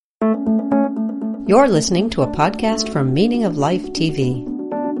You're listening to a podcast from Meaning of Life TV.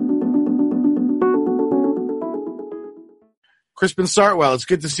 Crispin Sartwell, it's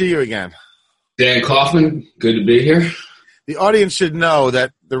good to see you again. Dan Kaufman, good to be here. The audience should know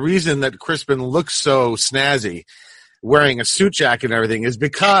that the reason that Crispin looks so snazzy, wearing a suit jacket and everything, is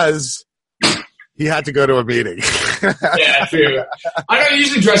because he had to go to a meeting. Yeah, true. I don't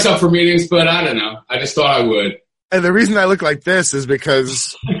usually dress up for meetings, but I don't know. I just thought I would. And the reason I look like this is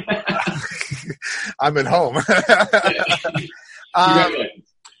because I'm at home.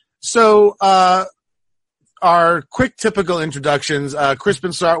 So our quick typical introductions.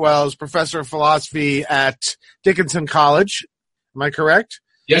 Crispin Sartwell is professor of philosophy at Dickinson College. Am I correct?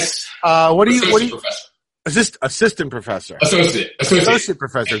 Yes. What do you Professor. Assistant professor. Associate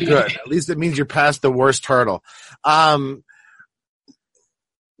professor. Good. At least it means you're past the worst hurdle.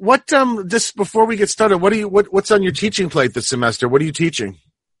 Just before we get started, what's on your teaching plate this semester? What are you teaching?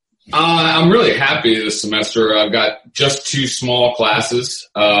 I'm really happy this semester. I've got just 2 small classes,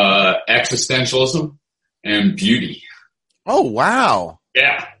 existentialism and beauty. Oh, wow.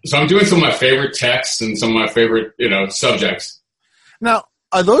 Yeah. So I'm doing some of my favorite texts and some of my favorite, subjects. Now,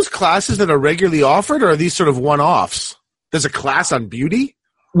 are those classes that are regularly offered, or are these sort of one-offs? There's a class on beauty?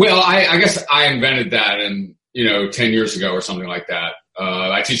 Well, I guess I invented that 10 years ago or something like that.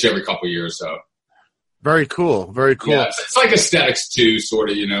 I teach every couple of years, so. Very cool. Very cool. Yeah, it's like aesthetics too, sort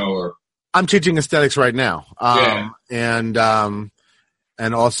of, or. I'm teaching aesthetics right now. Yeah. And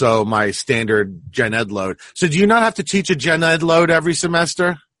also my standard Gen Ed load. So do you not have to teach a Gen Ed load every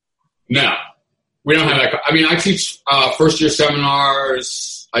semester? No. We don't have that. I mean, I teach first-year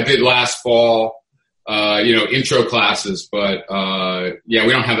seminars. I did last fall, intro classes. But, we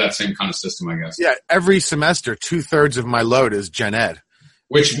don't have that same kind of system, I guess. Yeah, every semester, 2/3 of my load is Gen Ed.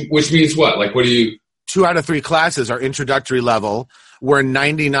 Which means what? Like, what do you... 2 out of 3 classes are introductory level, where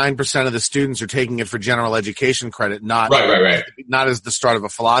 99% of the students are taking it for general education credit, not as the start of a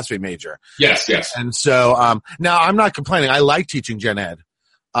philosophy major. Yes. And so now I'm not complaining. I like teaching Gen Ed.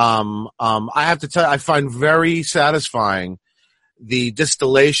 I have to tell you, I find very satisfying the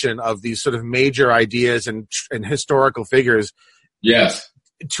distillation of these sort of major ideas and historical figures. Yes.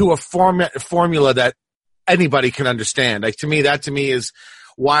 To a formula that anybody can understand. Like to me is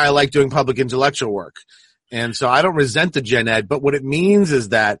why I like doing public intellectual work. And so I don't resent the Gen Ed, but what it means is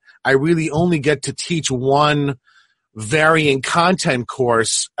that I really only get to teach one varying content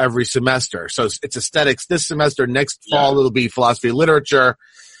course every semester. So it's aesthetics this semester. Next fall, it'll be philosophy of literature.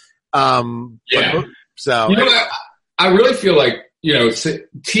 I really feel like,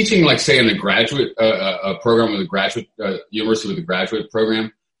 teaching, like, say, in a graduate program with a graduate university with a graduate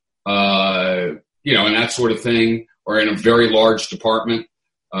program, and that sort of thing, or in a very large department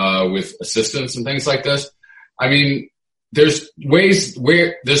with assistants and things like this. I mean, there's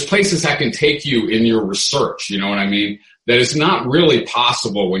places that can take you in your research, you know what I mean? That is not really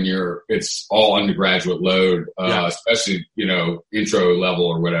possible when it's all undergraduate load, especially, intro level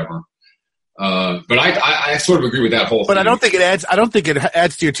or whatever. But I sort of agree with that whole thing. But I don't think it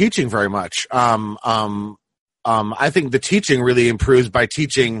adds to your teaching very much. I think the teaching really improves by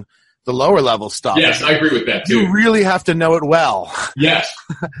teaching the lower level stuff. Yes, I agree with that too. You really have to know it well. Yes.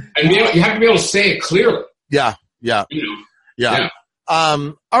 And you have to be able to say it clearly. Yeah.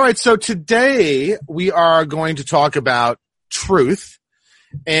 All right. So today we are going to talk about truth.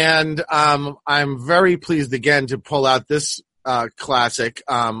 And I'm very pleased again to pull out this classic,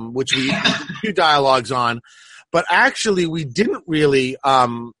 which we did 2 dialogues on. But actually we didn't really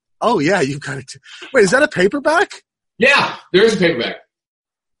you've got it. Wait, is that a paperback? Yeah, there is a paperback.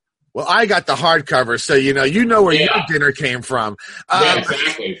 Well, I got the hardcover, so you know where your dinner came from.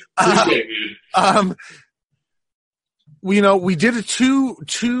 Exactly. Appreciate it, man. We did a two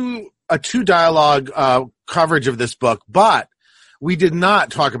dialogue coverage of this book, but we did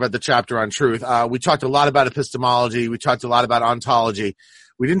not talk about the chapter on truth. We talked a lot about epistemology. We talked a lot about ontology.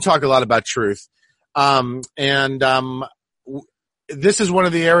 We didn't talk a lot about truth. This is one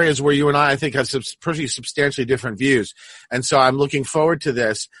of the areas where you and I think, have pretty substantially different views. And so I'm looking forward to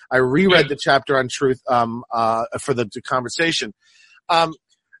this. I reread the chapter on truth for the conversation.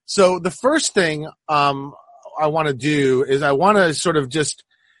 So the first thing I want to do is I want to sort of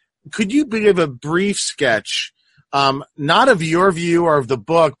could you give a brief sketch, not of your view or of the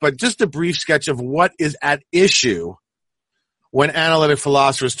book, but just a brief sketch of what is at issue when analytic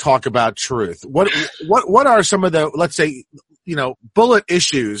philosophers talk about truth? What are some of the, let's say, bullet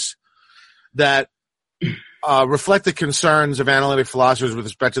issues that reflect the concerns of analytic philosophers with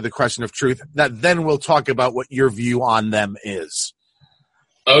respect to the question of truth, that then we'll talk about what your view on them is?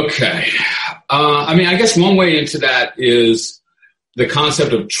 Okay. I guess one way into that is the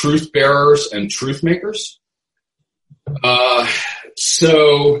concept of truth bearers and truth makers.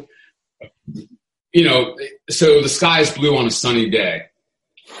 So the sky is blue on a sunny day.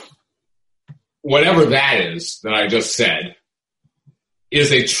 Whatever that is that I just said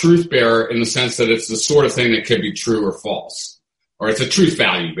is a truth bearer in the sense that it's the sort of thing that could be true or false, or it's a truth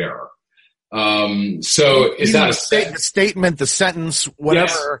value bearer. So is that the statement, the sentence,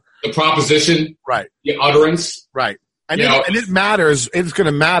 whatever? Yes, the proposition, right? The utterance, right? And it matters. It's going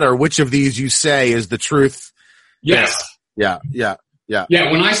to matter which of these you say is the truth. Yes. Yeah.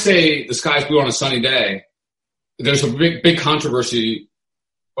 When I say the sky's blue on a sunny day, there's a big controversy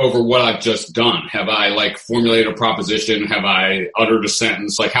over what I've just done. Have I formulated a proposition? Have I uttered a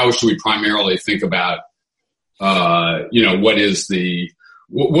sentence? How should we primarily think about, what is the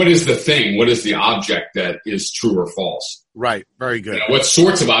thing? What is the object that is true or false? Right. Very good. What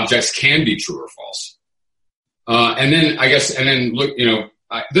sorts of objects can be true or false? And then look,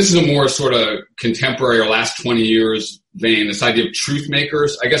 this is a more sort of contemporary or last 20 years vein, this idea of truth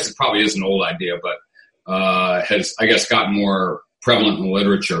makers. I guess it probably is an old idea, but has, I guess, gotten more prevalent in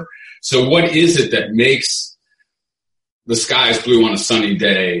literature. So what is it that makes the sky is blue on a sunny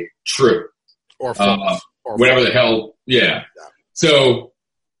day true? Or false. Or whatever the hell. Yeah. So,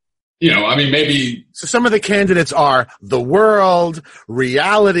 maybe. So some of the candidates are the world,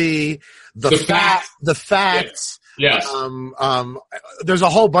 reality, the facts. Yeah. Yes. There's a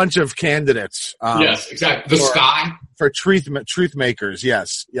whole bunch of candidates. Yes, exactly. The sky. For truth makers.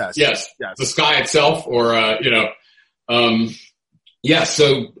 Yes. The sky itself, or,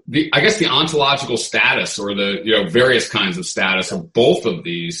 so I guess the ontological status, or the, various kinds of status of both of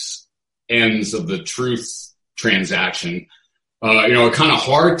these ends of the truth transaction, are kind of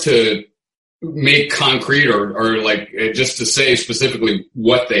hard to make concrete or just to say specifically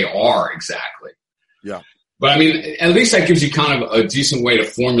what they are exactly. Yeah. But at least that gives you kind of a decent way to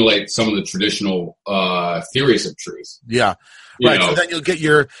formulate some of the traditional theories of truth. Yeah. Right. So then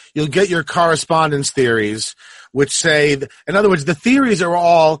you'll get your correspondence theories, which say, in other words, the theories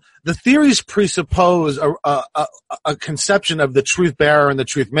presuppose a conception of the truth bearer and the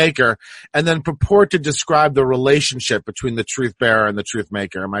truth maker, and then purport to describe the relationship between the truth bearer and the truth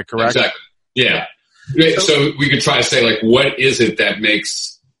maker. Am I correct? Exactly. Yeah. So we could try to say, what is it that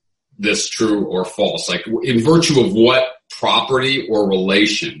makes this true or false? In virtue of what property or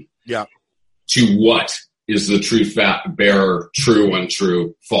relation? Yeah. To what is the truth bearer true when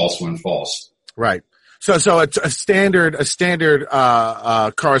true, false when false? Right. So it's a standard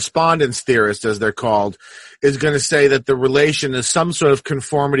correspondence theorist, as they're called, is going to say that the relation is some sort of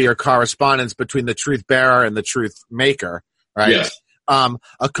conformity or correspondence between the truth bearer and the truth maker. Right. Yes.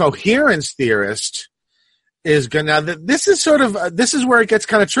 A coherence theorist is going to, this is where it gets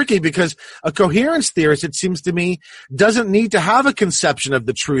kind of tricky, because a coherence theorist, it seems to me, doesn't need to have a conception of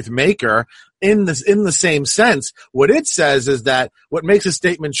the truth maker in the same sense. What it says is that what makes a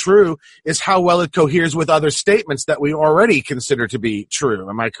statement true is how well it coheres with other statements that we already consider to be true.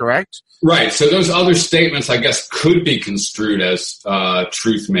 Am I correct? Right. So those other statements, I guess, could be construed as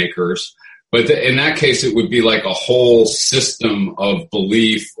truth makers. But in that case, it would be like a whole system of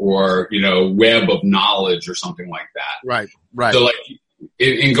belief or, web of knowledge or something like that. Right. So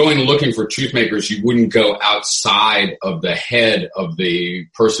in going looking for truth makers, you wouldn't go outside of the head of the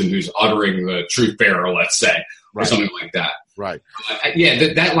person who's uttering the truth bearer, let's say, or something like that. Right.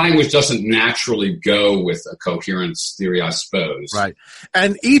 That language doesn't naturally go with a coherence theory, I suppose. Right.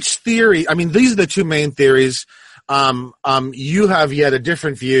 And each theory, these are the two main theories. You have yet a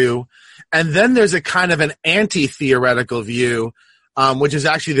different view. And then there's a kind of an anti-theoretical view, which is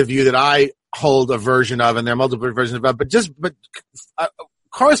actually the view that I hold a version of, and there are multiple versions of it. But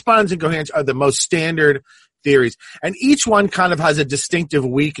correspondence and coherence are the most standard theories, and each one kind of has a distinctive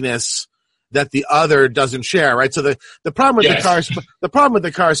weakness that the other doesn't share. Right. So the problem with the problem with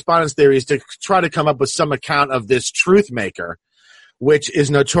the correspondence theory is to try to come up with some account of this truth maker, which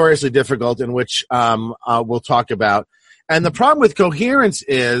is notoriously difficult, and which we'll talk about. And the problem with coherence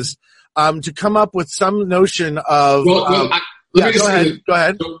is to come up with some notion of. Go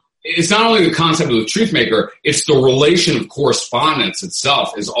ahead. It's not only the concept of the truth maker; it's the relation of correspondence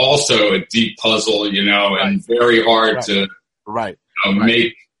itself is also a deep puzzle, and very hard to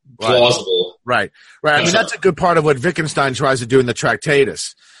make plausible. Right. That's a good part of what Wittgenstein tries to do in the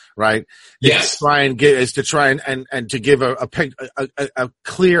Tractatus. Right. Yes. To try and to give a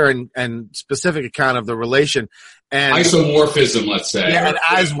clear and specific account of the relation. And isomorphism, let's say. Yeah,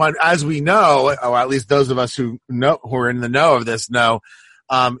 and as we know, or at least those of us who are in the know of this know,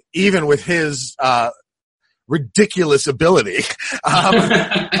 even with his ridiculous ability.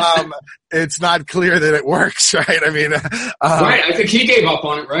 It's not clear that it works, right? I mean, right. I think he gave up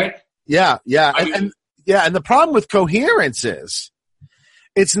on it, right? Yeah. And the problem with coherence is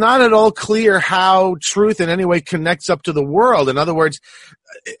it's not at all clear how truth in any way connects up to the world. In other words,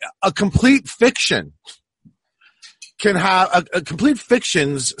 a complete fiction can have a complete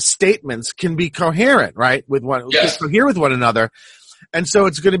fiction's statements can be coherent, right? Cohere with one another. And so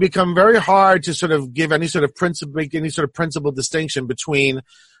it's going to become very hard to sort of give any sort of principled distinction between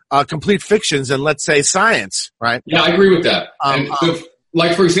complete fictions and, let's say, science, right? Yeah, I agree with that.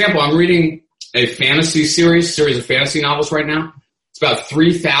 Like, for example, I'm reading a fantasy series of fantasy novels right now. It's about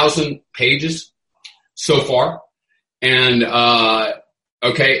 3,000 pages so far. And,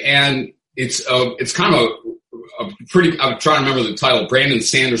 and it's kind of I'm trying to remember the title. Brandon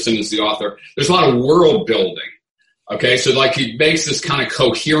Sanderson is the author. There's a lot of world building. Okay, so like he makes this kind of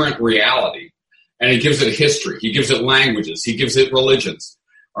coherent reality, and he gives it a history. He gives it languages. He gives it religions.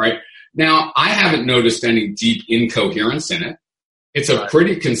 All right. Now, I haven't noticed any deep incoherence in it. It's a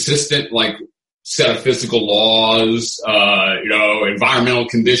pretty consistent, like, set of physical laws, environmental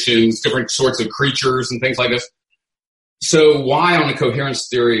conditions, different sorts of creatures and things like this. So why on a coherence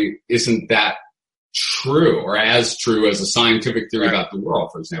theory isn't that true or as true as a scientific theory about the world,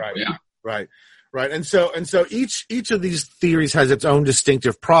 for example? Right. Yeah. Right. And so each of these theories has its own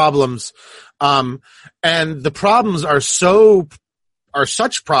distinctive problems. And the problems are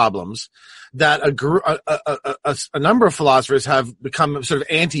such problems that a number of philosophers have become sort of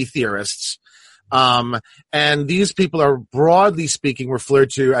anti-theorists. And these people are, broadly speaking, referred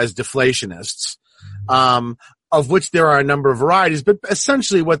to as deflationists, of which there are a number of varieties. But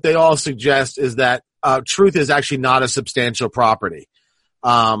essentially what they all suggest is that truth is actually not a substantial property.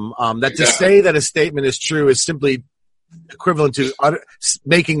 To say that a statement is true is simply equivalent to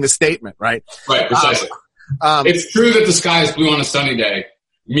making the statement, right? Right, precisely. It's true that the sky is blue on a sunny day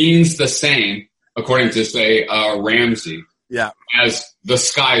means the same, according to, say, Ramsey, as the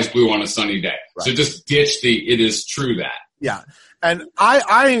sky is blue on a sunny day. Right. So just ditch it is true that. Yeah. And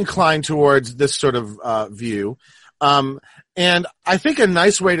I incline towards this sort of view. And I think a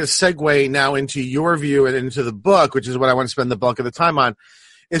nice way to segue now into your view and into the book, which is what I want to spend the bulk of the time on,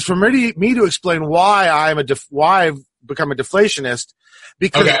 is for me to explain why I've become a deflationist,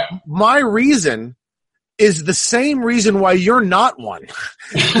 because my reason is the same reason why you're not one.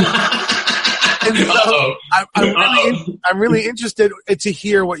 And so I'm really interested to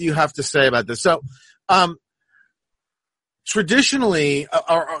hear what you have to say about this. So, traditionally,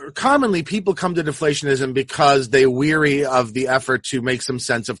 or commonly, people come to deflationism because they weary of the effort to make some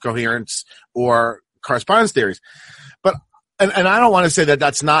sense of coherence or correspondence theories. But, and I don't want to say that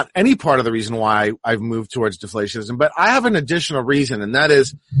that's not any part of the reason why I've moved towards deflationism, but I have an additional reason, and that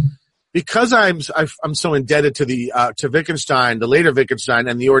is because I'm so indebted to Wittgenstein, the later Wittgenstein,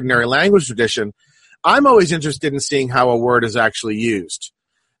 and the ordinary language tradition. I'm always interested in seeing how a word is actually used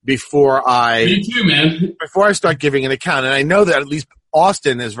before Me too, man. Before I start giving an account. And I know that at least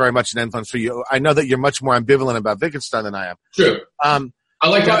Austin is very much an influence for you. I know that you're much more ambivalent about Wittgenstein than I am. True. I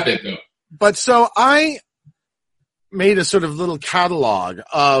like that bit, though. But so I made a sort of little catalog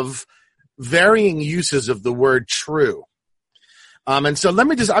of varying uses of the word true. And so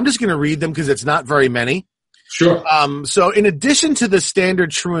I'm just going to read them because it's not very many. Sure. So in addition to the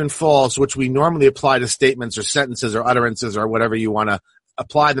standard true and false, which we normally apply to statements or sentences or utterances or whatever you want to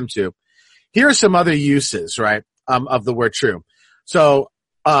apply them to, here are some other uses, right, of the word true. So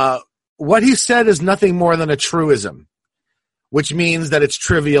what he said is nothing more than a truism, which means that it's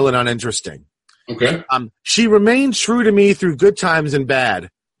trivial and uninteresting. Okay. She remained true to me through good times and bad,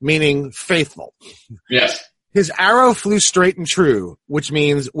 meaning faithful. Yes. His arrow flew straight and true, which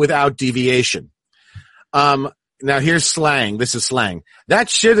means without deviation. Now here's slang. This is slang. That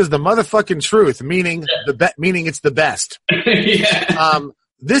shit is the motherfucking truth, meaning meaning it's the best. Yeah.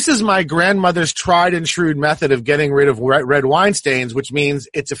 This is my grandmother's tried and true method of getting rid of red wine stains, which means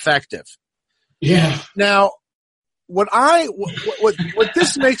it's effective. Yeah. Now, what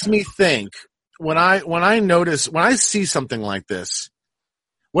this makes me think when I see something like this,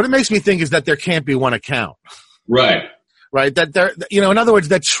 what it makes me think is that there can't be one account. Right. Right. That there, in other words,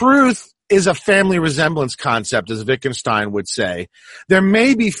 that truth is a family resemblance concept, as Wittgenstein would say. There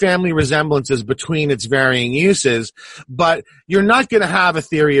may be family resemblances between its varying uses, but you're not going to have a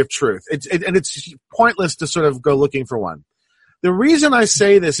theory of truth. It's pointless to sort of go looking for one. The reason I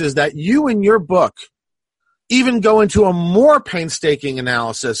say this is that you in your book even go into a more painstaking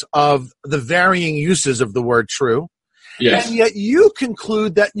analysis of the varying uses of the word true. Yes. And yet you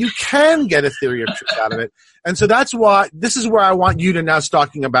conclude that you can get a theory of truth out of it. And so that's why this is where I want you to now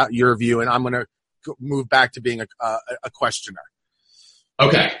talking about your view, and I'm going to move back to being a questioner.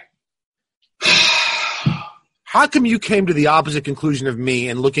 Okay. How come you came to the opposite conclusion of me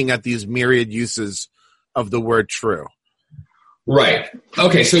in looking at these myriad uses of the word true? Right.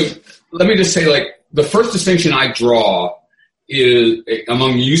 Okay, so let me just say, like, the first distinction I draw is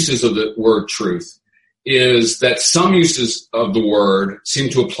among uses of the word truth is that some uses of the word seem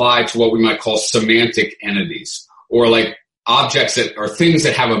to apply to what we might call semantic entities, or like objects that are things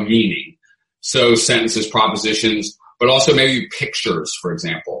that have a meaning. So sentences, propositions, but also maybe pictures, for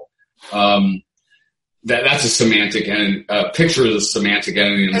example. That's a semantic entity. Picture is a semantic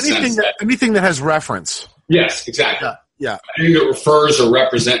entity in the sense that anything that has reference. Yes, exactly. Yeah. Anything that refers or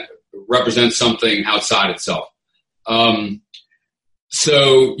represents something outside itself.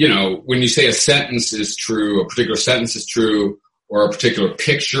 So, when you say a sentence is true, a particular sentence is true, or a particular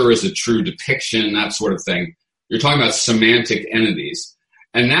picture is a true depiction, that sort of thing, you're talking about semantic entities.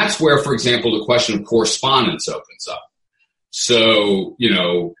 And that's where, for example, the question of correspondence opens up. So,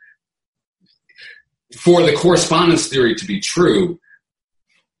 for the correspondence theory to be true,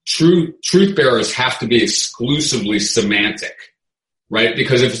 truth bearers have to be exclusively semantic, right?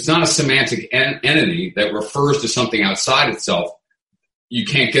 Because if it's not a semantic entity that refers to something outside itself, you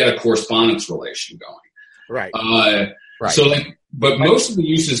can't get a correspondence relation going. Right. Right. So, but most of the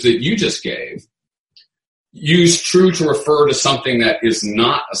uses that you just gave use true to refer to something that is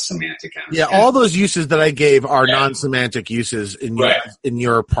not a semantic entity. Yeah, all those uses that I gave are non-semantic uses in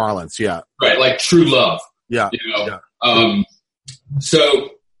your parlance. Yeah. Right, like true love. Yeah.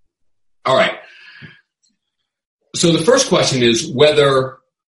 So, all right. So the first question is whether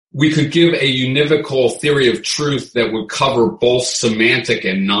we could give a univocal theory of truth that would cover both semantic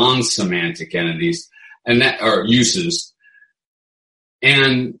and non-semantic entities and that are uses.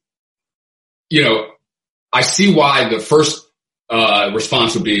 And, I see why the first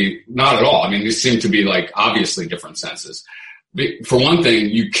response would be not at all. I mean, these seem to be like obviously different senses. For one thing,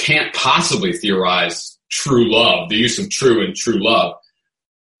 you can't possibly theorize true love, the use of true and true love,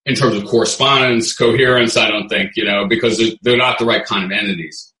 in terms of correspondence, coherence, I don't think, because they're not the right kind of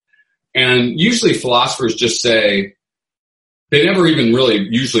entities. And usually philosophers just say, they never even really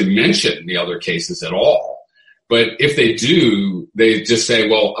usually mention the other cases at all. But if they do, they just say,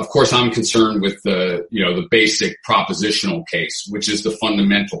 well, of course I'm concerned with the basic propositional case, which is the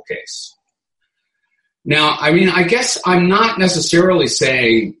fundamental case. Now, I mean, I guess I'm not necessarily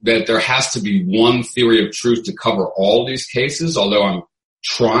saying that there has to be one theory of truth to cover all these cases, although I'm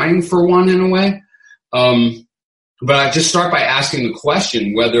trying for one in a way. But I just start by asking the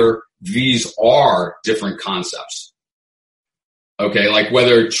question whether these are different concepts. Okay, like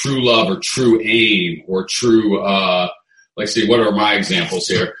whether true love or true aim or true, let's see, what are my examples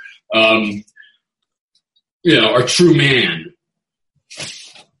here? Or true man.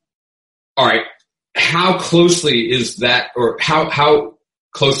 All right, how closely is that, or how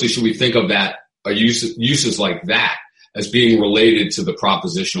closely should we think of that, uses like that as being related to the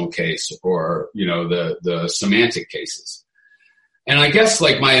propositional case or, the semantic cases? And I guess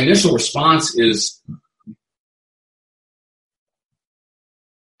like my initial response is,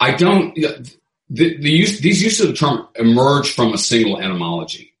 these uses of the term emerge from a single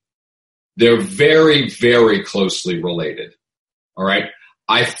etymology. They're very, very closely related. All right.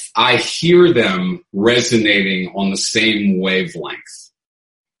 I hear them resonating on the same wavelength.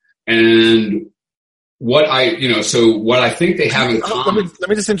 And what I think they have in common. Let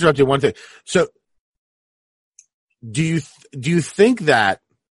me just interrupt you one thing. So do you think that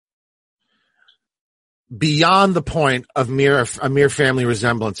beyond the point of a mere family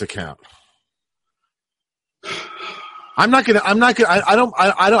resemblance account, I don't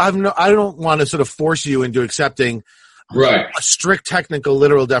want to sort of force you into accepting a strict technical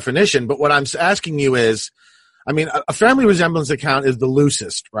literal definition, but what I'm asking you is, I mean, a family resemblance account is the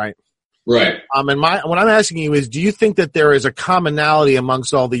loosest, right? Right. And what I'm asking you is, do you think that there is a commonality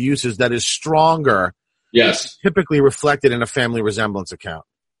amongst all the uses that is stronger? Yes. Typically reflected in a family resemblance account?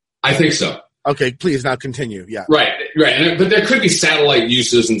 I think so. Okay, please now continue. Yeah. Right. But there could be satellite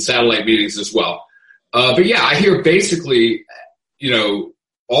uses and satellite meanings as well. But yeah, I hear basically,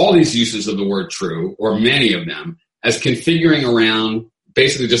 all these uses of the word true, or many of them, as configuring around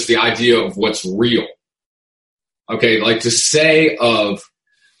basically just the idea of what's real. Okay, like to say it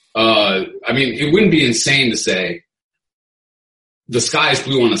wouldn't be insane to say the sky is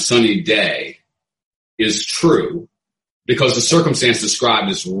blue on a sunny day is true because the circumstance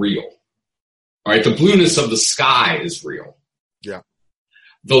described is real. All right, the blueness of the sky is real. Yeah.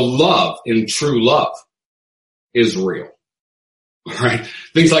 The love in true love is real. All right,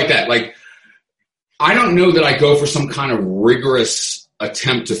 things like that. Like, I don't know that I go for some kind of rigorous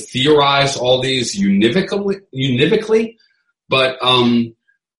attempt to theorize all these univocally, but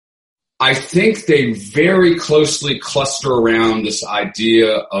I think they very closely cluster around this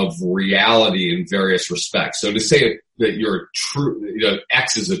idea of reality in various respects. So to say that you're true,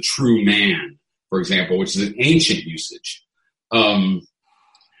 X is a true man, for example, which is an ancient usage.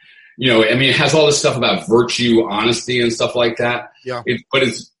 It has all this stuff about virtue, honesty, and stuff like that. Yeah. But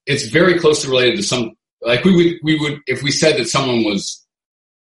it's very closely related to some, like we would, if we said that someone was,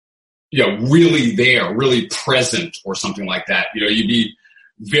 really there, really present or something like that, you'd be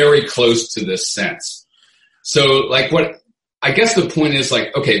very close to this sense. So I guess the point is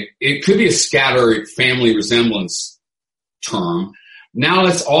okay, it could be a scattered family resemblance term. Now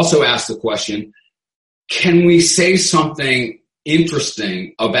let's also ask the question, can we say something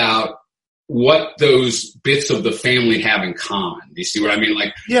interesting about what those bits of the family have in common? Do you see what I mean?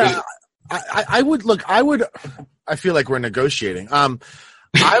 I feel like we're negotiating.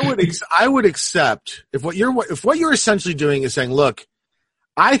 I would accept if what you're essentially doing is saying, look,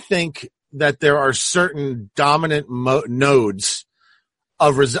 I think that there are certain dominant nodes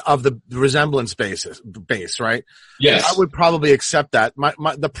of the resemblance base, right? Yes. I would probably accept that.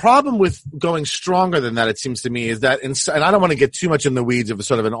 The problem with going stronger than that, it seems to me, is that, and I don't want to get too much in the weeds of a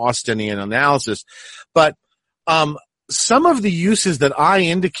sort of an Austinian analysis, but some of the uses that I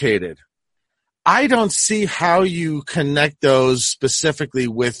indicated, I don't see how you connect those specifically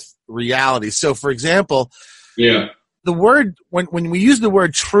with reality. So, for example, the word, when we use the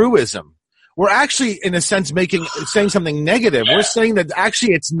word truism, we're actually, in a sense, saying something negative. We're saying that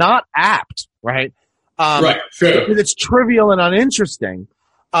actually it's not apt, right? Right, sure. It's trivial and uninteresting.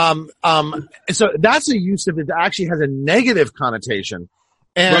 So that's a use of it that actually has a negative connotation.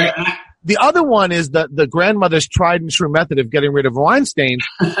 And the other one is the grandmother's tried and true method of getting rid of Weinstein.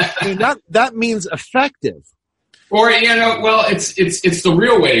 I mean, that means effective. Or, it's the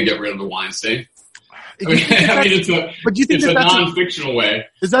real way to get rid of the Weinstein. It's a non-fictional way.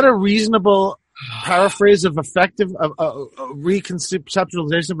 Is that a reasonable paraphrase of effective, a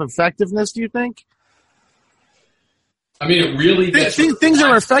reconceptualization of effectiveness, do you think? I mean, it really gets things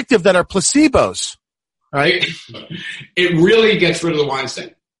are effective that are placebos, right? It really gets rid of the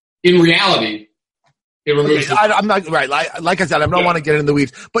Weinstein. In reality, it removes. Okay, I'm not right. Like I said, I don't want to get in the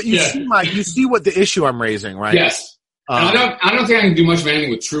weeds, but you see what the issue I'm raising, right? Yes. I don't think I can do much of anything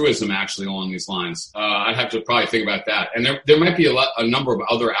with truism actually along these lines. I'd have to probably think about that. And there might be a number of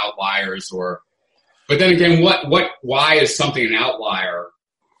other outliers, but then again, why is something an outlier?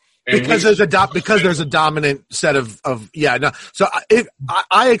 Because there's a dominant set of. So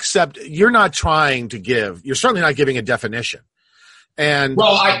I accept you're not trying to you're certainly not giving a definition. And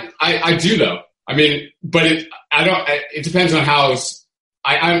I do though. I mean, but it depends on how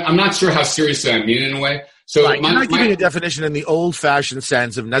I'm not sure how seriously I mean it in a way. So you're not giving a definition in the old-fashioned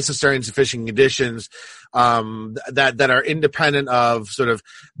sense of necessary and sufficient conditions that are independent of sort of.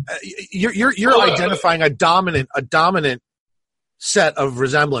 You're identifying a dominant set of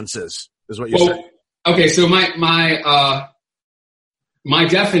resemblances is what you're saying. Okay, so my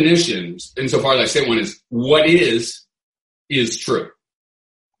definitions, insofar as I say one, is what is true.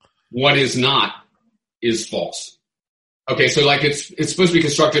 What is not is false. Okay, so it's supposed to be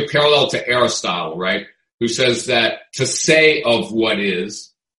constructed parallel to Aristotle, right? Who says that to say of what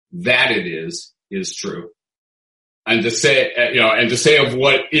is, that it is true. And to say, and to say of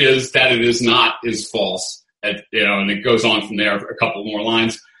what is, that it is not is false. And it goes on from there a couple more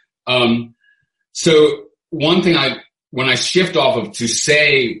lines. So one thing when I shift off of to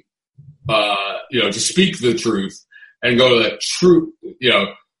say, to speak the truth and go to the truth,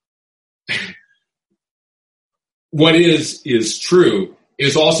 what is true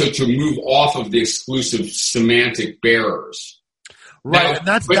is also to move off of the exclusive semantic bearers. Right. Now, and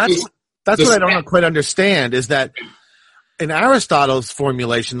that's what I don't quite understand is that in Aristotle's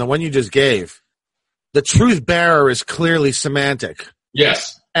formulation, the one you just gave, the truth bearer is clearly semantic.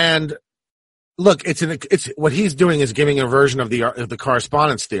 Yes. And look, it's what he's doing is giving a version of the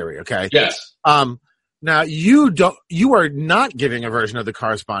correspondence theory. Okay. Yes. Now you are not giving a version of the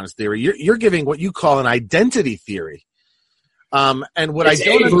correspondence theory. You're giving what you call an identity theory. And what it's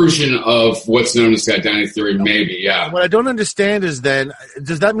a version of what's known as the identity theory, maybe, yeah. What I don't understand is then,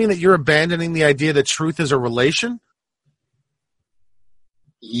 does that mean that you're abandoning the idea that truth is a relation?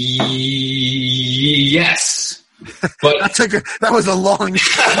 Yes. But that was a long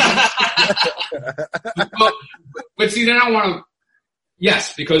but see, then I want to,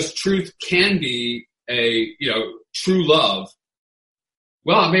 yes, because truth can be true love.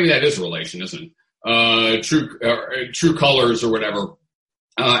 Well, maybe that is a relation, isn't it? True colors or whatever.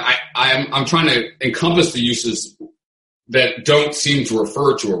 I'm trying to encompass the uses that don't seem to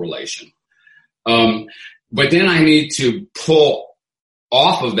refer to a relation. But then I need to pull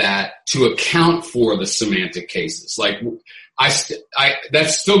off of that to account for the semantic cases. Like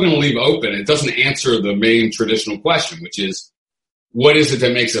that's still going to leave open. It doesn't answer the main traditional question, which is, what is it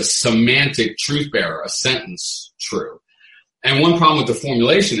that makes a semantic truth bearer, a sentence, true? And one problem with the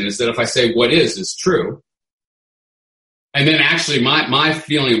formulation is that if I say what is true, and then actually my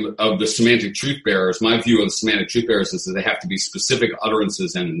feeling of the semantic truth bearers, my view of the semantic truth bearers is that they have to be specific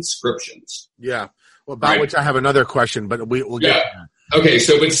utterances and inscriptions. Yeah. Well, about which I have another question, but we'll get to that. Okay,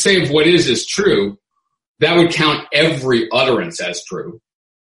 so but to say if what is true, that would count every utterance as true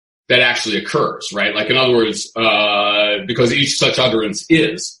that actually occurs, right? Like in other words, because each such utterance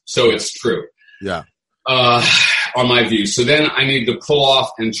is, so it's true. Yeah. On my view. So then I need to pull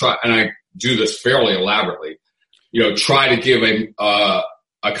off and try, and I do this fairly elaborately, try to give a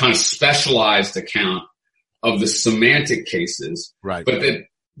kind of specialized account of the semantic cases, right? But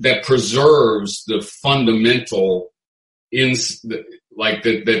that preserves the fundamental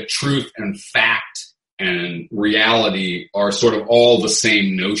that truth and fact and reality are sort of all the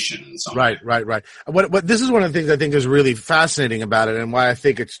same notion in some way. Right. What this is one of the things I think is really fascinating about it, and why I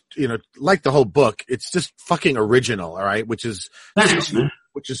think it's like the whole book, it's just fucking original, all right, which is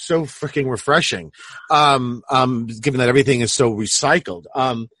so freaking refreshing. Given that everything is so recycled.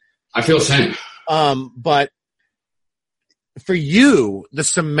 I feel the same. But for you, the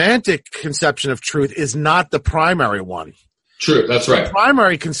semantic conception of truth is not the primary one. True, that's right. The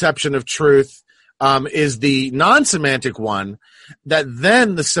primary conception of truth is the non-semantic one, that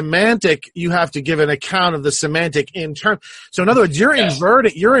then the semantic, you have to give an account of the semantic in turn. So in other words, you're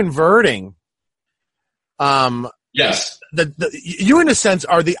inverting. Yes. You in a sense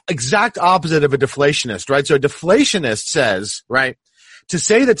are the exact opposite of a deflationist, right? So a deflationist says, right, to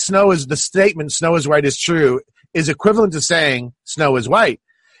say that snow is white is true is equivalent to saying snow is white.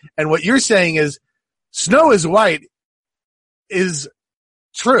 And what you're saying is snow is white is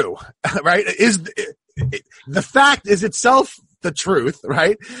true, right? The fact is itself the truth,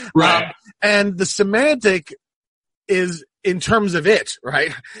 right? Right. And the semantic is in terms of it,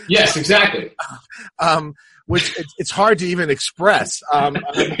 right? Yes, exactly. Which it's hard to even express.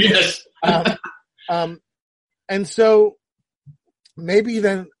 Yes. And so maybe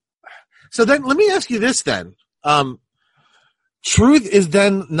then let me ask you this then. Truth is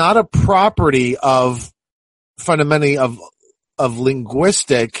then not a property of fundamentally of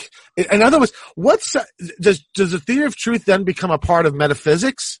linguistic. In other words, does the theory of truth then become a part of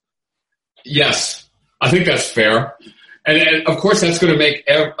metaphysics? Yes, I think that's fair. And of course, that's going to make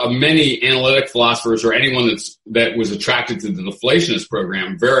many analytic philosophers or anyone that was attracted to the deflationist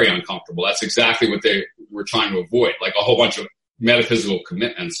program very uncomfortable. That's exactly what they were trying to avoid, like a whole bunch of metaphysical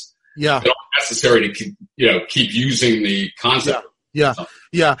commitments. Yeah, that are necessary to keep using the concept. Yeah.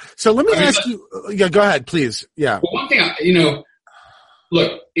 So let me ask you. Yeah, go ahead, please. Yeah. Well, one thing,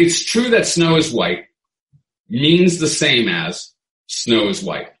 look, it's true that snow is white means the same as snow is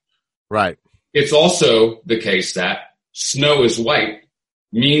white. Right. It's also the case that snow is white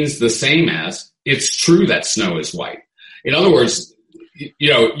means the same as it's true that snow is white. In other words,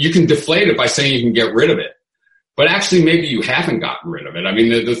 you can deflate it by saying you can get rid of it. But actually, maybe you haven't gotten rid of it. I mean,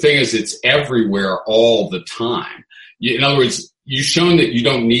 the thing is, it's everywhere all the time. In other words, you've shown that you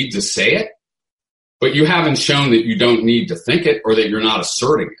don't need to say it, but you haven't shown that you don't need to think it or that you're not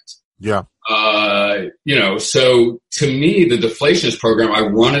asserting it. Yeah. So to me, the deflationist program, I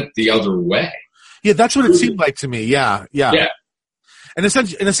run it the other way. Yeah, that's what it seemed like to me. Yeah. In a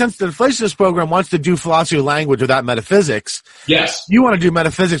sense, the deflationist program wants to do philosophy of language without metaphysics. Yes. You want to do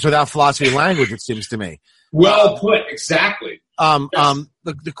metaphysics without philosophy of language, it seems to me. Well put, exactly. Yes.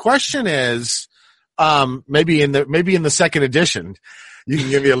 The question is, maybe in the second edition, you can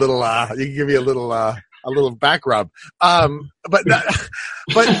give me a little back rub. But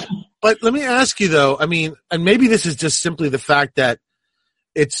let me ask you though, I mean, and maybe this is just simply the fact that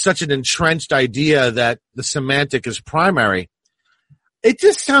it's such an entrenched idea that the semantic is primary. It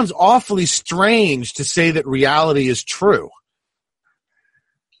just sounds awfully strange to say that reality is true.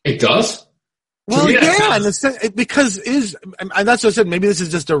 It does? Well, yeah, because and that's what I said. Maybe this is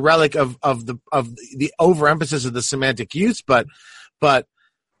just a relic of the overemphasis of the semantic use, but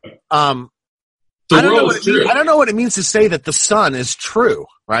I don't know what it means to say that the sun is true,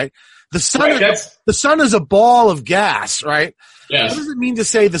 right? The sun is a ball of gas, right? Yes. What does it mean to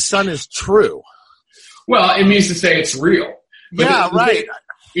say the sun is true? Well, it means to say it's real. But right.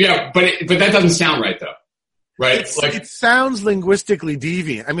 But that doesn't sound right though. Right? It sounds linguistically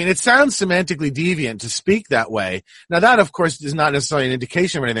deviant. I mean, it sounds semantically deviant to speak that way. Now, that, of course, is not necessarily an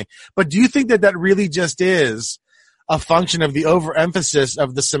indication of anything. But do you think that really just is a function of the overemphasis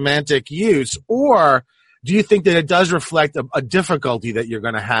of the semantic use, or do you think that it does reflect a difficulty that you're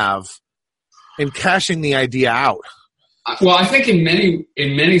going to have in cashing the idea out? Well, I think in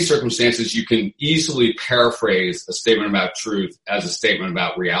many circumstances you can easily paraphrase a statement about truth as a statement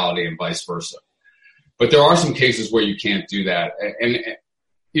about reality and vice versa. But there are some cases where you can't do that, and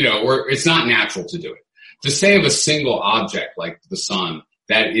where it's not natural to do it. To say of a single object like the sun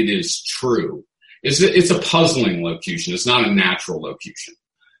that it is true, it's a puzzling locution. It's not a natural locution.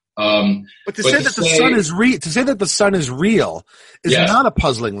 But to say that the sun is real is not a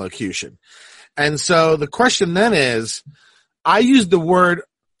puzzling locution. And so the question then is, I use the word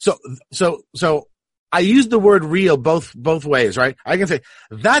I use the word real both ways, right? I can say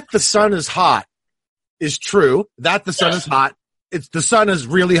that the sun is hot is true. That the sun is hot. The sun is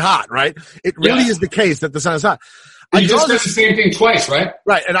really hot, right? It really is the case that the sun is hot. You just said the same thing twice, right?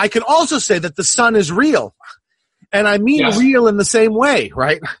 Right. And I can also say that the sun is real. And I mean real in the same way,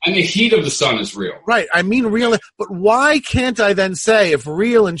 right? And the heat of the sun is real. Right. I mean real. But why can't I then say, if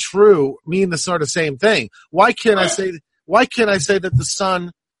real and true mean the sort of same thing, why can't I say that the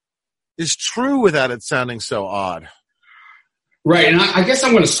sun is true without it sounding so odd? Right. And I guess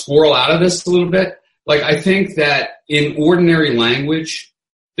I'm going to squirrel out of this a little bit. Like, I think that in ordinary language,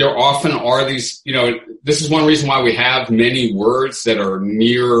 there often are these, this is one reason why we have many words that are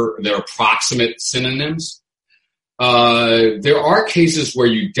approximate synonyms. There are cases where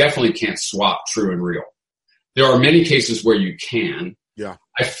you definitely can't swap true and real. There are many cases where you can. Yeah.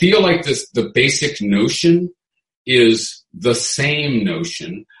 I feel like the basic notion is the same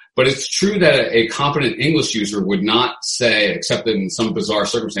notion, but it's true that a competent English user would not say, except in some bizarre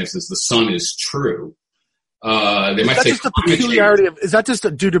circumstances, the sun is true. They might say, is that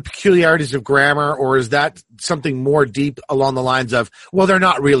just due to peculiarities of grammar, or is that something more deep along the lines of, well, they're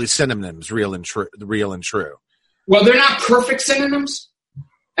not really synonyms, real and true? Well, they're not perfect synonyms,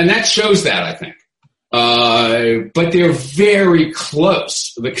 and that shows that, I think. But they're very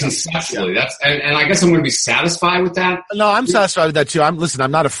close, conceptually. And I guess I'm going to be satisfied with that. No, I'm satisfied with that too. I'm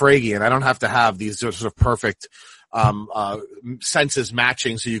not a Frege, I don't have to have these sort of perfect senses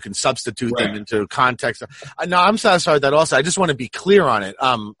matching so you can substitute them into context. No, I'm satisfied with that also. I just want to be clear on it.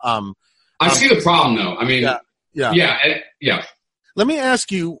 I see the problem though. I mean, yeah. Let me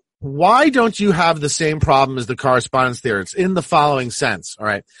ask you, why don't you have the same problem as the correspondence theorists in the following sense? All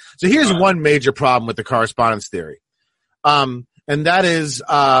right. So here's one major problem with the correspondence theory. And that is,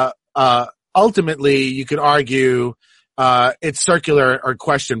 ultimately you could argue, it's circular or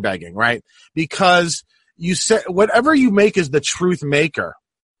question begging, right? Because you say whatever you make as the truth maker,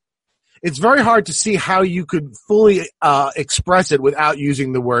 it's very hard to see how you could fully express it without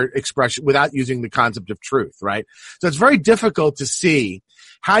using the word expression, without using the concept of truth, right? So it's very difficult to see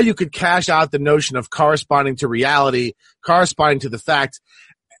how you could cash out the notion of corresponding to reality, corresponding to the fact.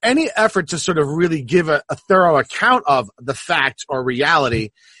 Any effort to sort of really give a thorough account of the fact or reality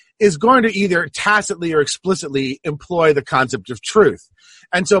is going to either tacitly or explicitly employ the concept of truth.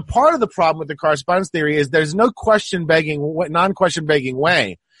 And so part of the problem with the correspondence theory is there's no non-question begging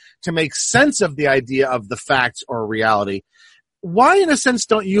way to make sense of the idea of the fact or reality. Why, in a sense,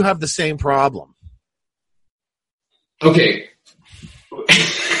 don't you have the same problem? Okay.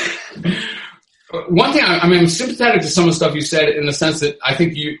 One thing, I'm sympathetic to some of the stuff you said in the sense that I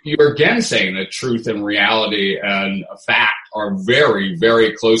think you're again saying that truth and reality and fact are very,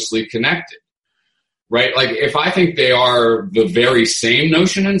 very closely connected, right? Like, if I think they are the very same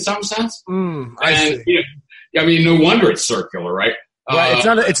notion in some sense, I mean, no wonder it's circular, right? Right.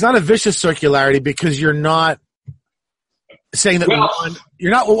 It's not a vicious circularity because you're not saying that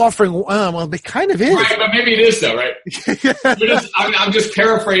you're not offering. Well, it kind of is, right? But maybe it is, though, right? I'm just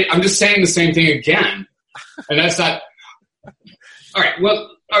paraphrasing. I'm just saying the same thing again, and that's not. All right.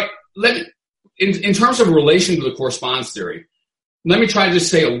 Well, all right. In terms of relation to the correspondence theory, let me try to just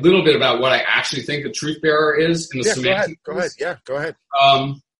say a little bit about what I actually think the truth bearer is in the semantics. Go ahead. Yeah, go ahead.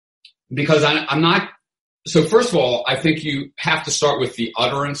 Because I'm not. So first of all, I think you have to start with the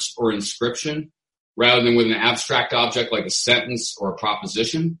utterance or inscription rather than with an abstract object like a sentence or a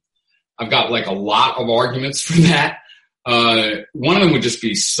proposition. I've got like a lot of arguments for that. One of them would just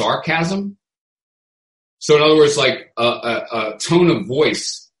be sarcasm. So in other words, like a tone of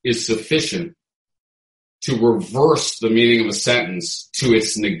voice is sufficient to reverse the meaning of a sentence to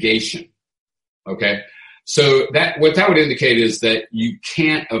its negation. Okay? So what that would indicate is that you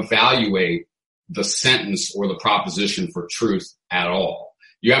can't evaluate the sentence or the proposition for truth at all.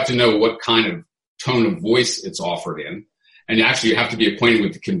 You have to know what kind of tone of voice it's offered in, and you have to be acquainted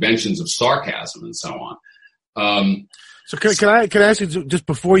with the conventions of sarcasm and so on. So can I ask you, just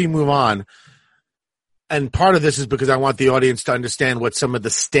before you move on, and part of this is because I want the audience to understand what some of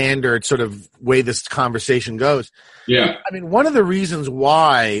the standard sort of way this conversation goes. Yeah. I mean, one of the reasons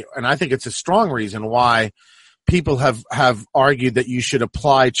why, and I think it's a strong reason why people have argued that you should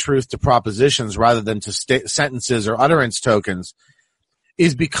apply truth to propositions rather than to sentences or utterance tokens,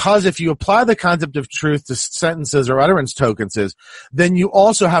 is because if you apply the concept of truth to sentences or utterance tokens, then you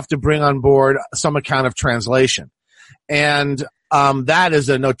also have to bring on board some account of translation. And that is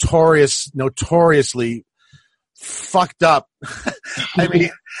a notoriously fucked up. I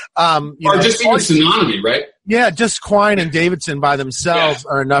mean, or just even synonymy, right? Yeah, just Quine and Davidson by themselves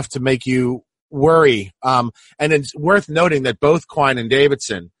are enough to make you worry. And it's worth noting that both Quine and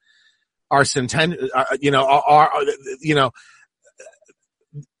Davidson are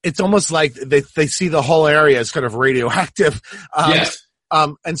it's almost like they see the whole area as kind of radioactive. Yes.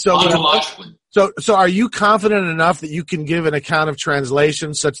 And so, so are you confident enough that you can give an account of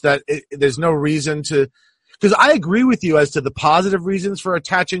translation such that there's no reason to, because I agree with you as to the positive reasons for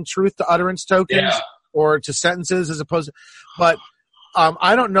attaching truth to utterance tokens or to sentences as opposed to, but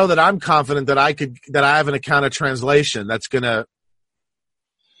I don't know that I'm confident that I have an account of translation that's going to.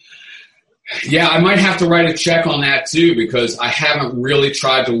 Yeah, I might have to write a check on that too, because I haven't really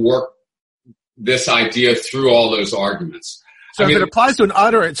tried to work this idea through all those arguments. So if it applies to an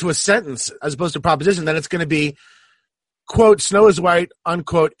utterance, to a sentence, as opposed to a proposition, then it's going to be, quote, snow is white,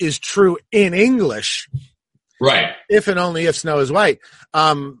 unquote, is true in English. Right. If and only if snow is white.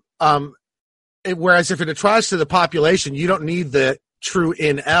 Whereas if it applies to the population, you don't need the true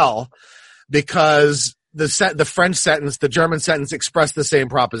in L, because the French sentence, the German sentence express the same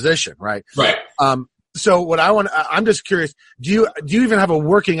proposition, right? Right. So what I'm just curious, do you even have a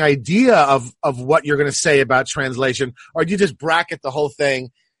working idea of what you're going to say about translation, or do you just bracket the whole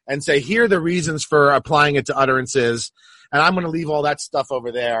thing and say, here are the reasons for applying it to utterances, and I'm going to leave all that stuff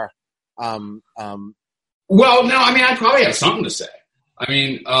over there? Well, no, I mean, I probably have something to say. I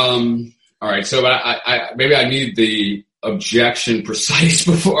mean, all right, so I maybe I need the objection precise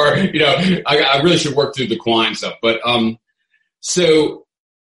before, I really should work through the Quine stuff. But so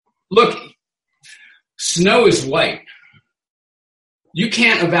look, snow is white. You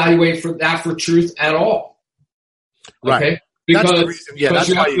can't evaluate for truth at all. Okay? Right. Because you have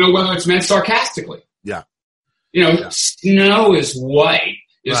to know whether it's meant sarcastically. Yeah. Snow is white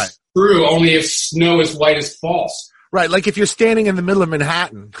is true only if snow is white is false. Right, like if you're standing in the middle of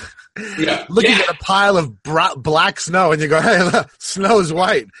Manhattan, looking at a pile of black snow, and you go, "Hey, look, snow is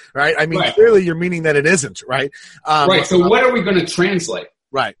white," right? I mean, clearly you're meaning that it isn't, right? Right. So what are we going to translate?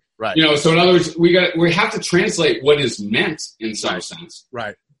 Right. So in other words, we have to translate what is meant in some sense.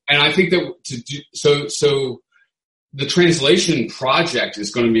 Right. And I think that so the translation project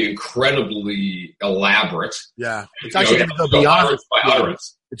is going to be incredibly elaborate. Yeah, it's actually going to go beyond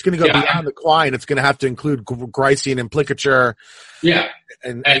utterance. It's going to go beyond the Quine. It's going to have to include Gricean implicature. Yeah.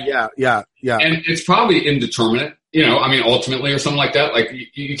 And it's probably indeterminate, ultimately or something like that. Like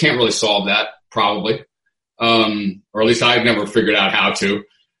you can't really solve that probably. Or at least I've never figured out how to.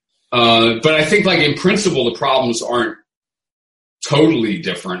 But I think like in principle, the problems aren't totally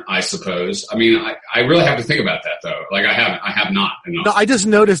different, I suppose. I mean, I really have to think about that though. Like I have not enough. No, I just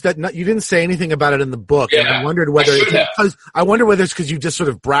noticed that you didn't say anything about it in the book. Yeah, and I wondered whether it's because you just sort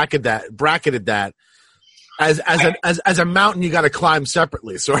of bracketed that as a mountain you got to climb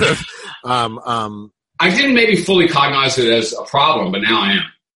separately, sort of. I didn't maybe fully cognize it as a problem, but now I am.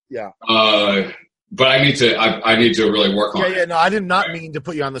 Yeah. But I need to really work on it. Yeah, no, I did not mean to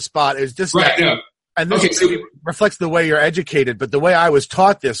put you on the spot. It was just and this reflects the way you're educated, but the way I was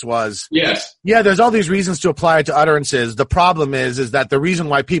taught this was, there's all these reasons to apply it to utterances. The problem is that the reason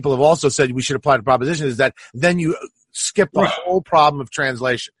why people have also said we should apply to proposition is that then you skip the whole problem of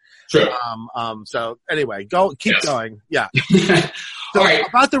translation. Sure. So anyway, keep going. Yeah. All right.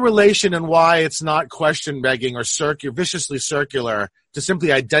 About the relation and why it's not question begging or viciously circular to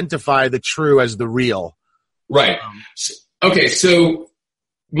simply identify the true as the real. Right. Okay. So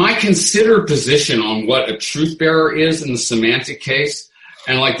my considered position on what a truth bearer is in the semantic case,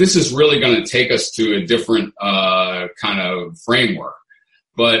 and like this is really going to take us to a different kind of framework,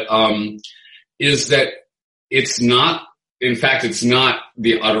 but is that it's not, in fact, it's not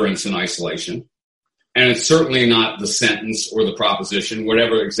the utterance in isolation, and it's certainly not the sentence or the proposition,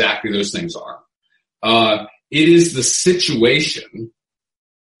 whatever exactly those things are. It is the situation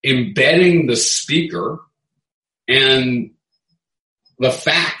embedding the speaker and the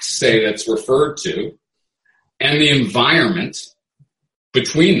facts, say, that's referred to, and the environment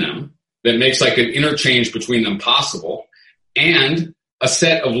between them that makes like an interchange between them possible, and a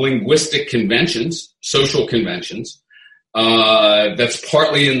set of linguistic conventions, social conventions, that's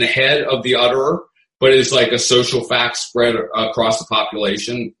partly in the head of the utterer, but is like a social fact spread across the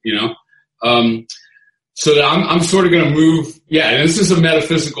population, so that I'm sort of going to move. Yeah. And this is a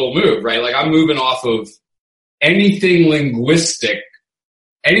metaphysical move, right? Like I'm moving off of anything linguistic,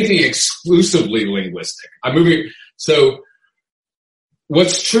 anything exclusively linguistic. I'm moving. So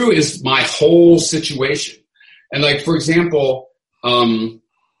what's true is my whole situation. And like, for example, I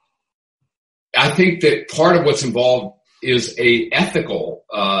think that part of what's involved is a ethical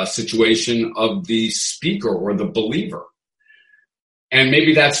situation of the speaker or the believer. And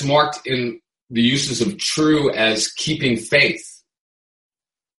maybe that's marked in the uses of true as keeping faith,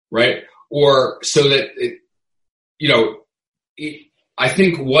 right? Or so that, I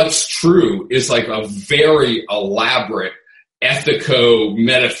think what's true is like a very elaborate ethico,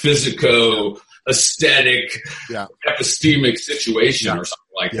 metaphysico, aesthetic, epistemic situation or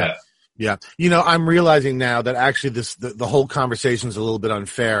something like that. Yeah. I'm realizing now that actually the whole conversation is a little bit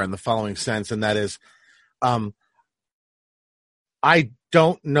unfair in the following sense, and that is, I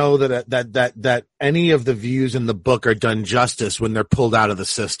don't know that any of the views in the book are done justice when they're pulled out of the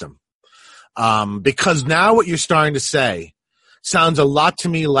system. Because now what you're starting to say sounds a lot to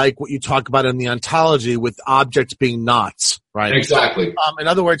me like what you talk about in the ontology with objects being knots, right? Exactly. In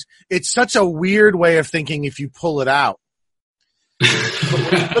other words, it's such a weird way of thinking if you pull it out.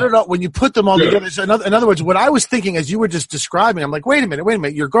 When you put them all together. So in other words, what I was thinking as you were just describing, I'm like, wait a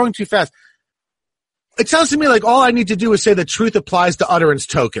minute, you're going too fast. It sounds to me like all I need to do is say that truth applies to utterance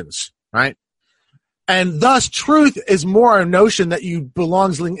tokens, right? And thus, truth is more a notion that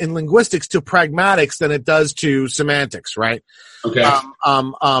belongs in linguistics to pragmatics than it does to semantics, right? Okay.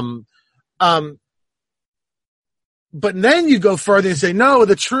 But then you go further and say, no,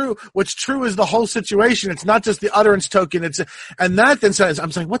 what's true is the whole situation. It's not just the utterance token. And that then says,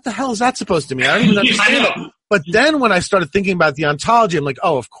 I'm saying, what the hell is that supposed to mean? I don't even understand it. But then when I started thinking about the ontology, I'm like,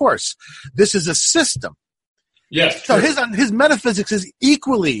 oh, of course, this is a system. Yes. So his metaphysics is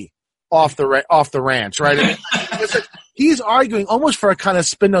equally off the ranch, right? I mean, he's arguing almost for a kind of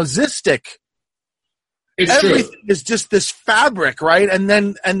Spinozistic. Everything is just this fabric, right? And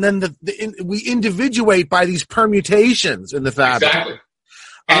then we individuate by these permutations in the fabric. Exactly.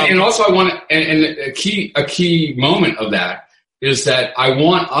 And also, I want to, and a key moment of that is that I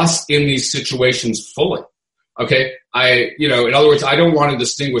want us in these situations fully. Okay, in other words, I don't want to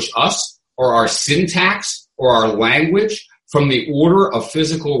distinguish us or our syntax or our language from the order of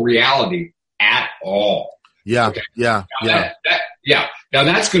physical reality at all. Yeah, okay? Yeah. Now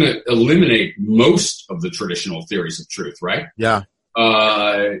that's going to eliminate most of the traditional theories of truth, right? Yeah.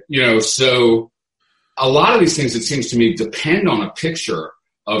 So a lot of these things, it seems to me, depend on a picture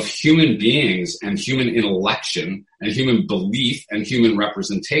of human beings and human intellection and human belief and human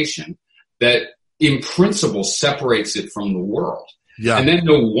representation that in principle separates it from the world. Yeah. And then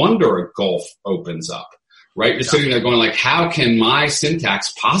no wonder a gulf opens up, right? You're sitting there going like, how can my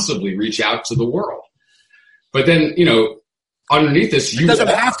syntax possibly reach out to the world? But then, underneath this, it doesn't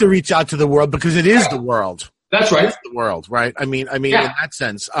have to reach out to the world because it is the world. That's right. It is the world, right? I mean, in that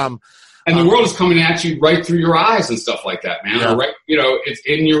sense. And the world is coming at you right through your eyes and stuff like that, man. Yeah. Or right,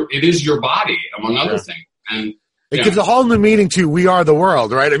 it is your body, among other things. And it gives a whole new meaning to "we are the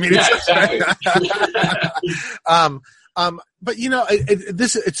world," right? I mean, exactly. But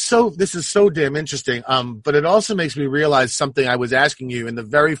this is so damn interesting. But it also makes me realize something I was asking you in the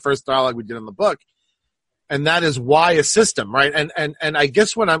very first dialogue we did in the book. And that is why a system, right? And I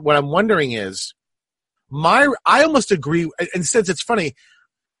guess what I'm wondering is, I almost agree. And since it's funny,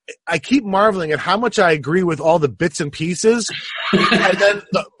 I keep marveling at how much I agree with all the bits and pieces, and then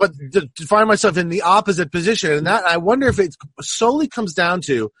but to find myself in the opposite position. And that I wonder if it solely comes down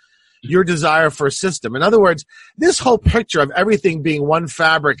to your desire for a system. In other words, this whole picture of everything being one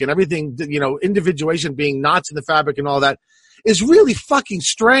fabric and everything, individuation being knots in the fabric and all that is really fucking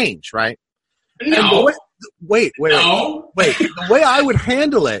strange, right? No. Wait. The way I would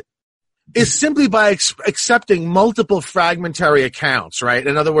handle it is simply by accepting multiple fragmentary accounts, right?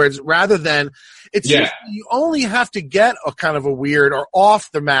 In other words, rather than you only have to get a kind of a weird or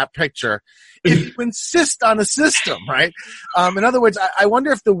off the map picture if you insist on a system, right? In other words, I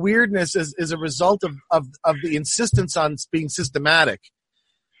wonder if the weirdness is a result of the insistence on being systematic,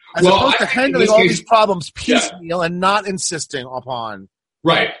 as opposed to handling all these problems piecemeal and not insisting upon.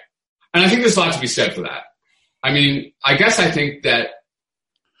 Right. And I think there's a lot to be said for that. I mean, I guess I think that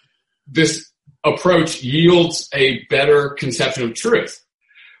this approach yields a better conception of truth,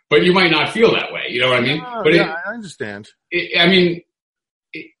 but you might not feel that way. You know what I mean? I understand. It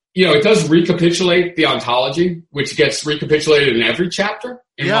does recapitulate the ontology, which gets recapitulated in every chapter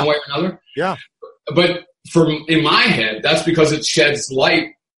in one way or another. Yeah. But in my head, that's because it sheds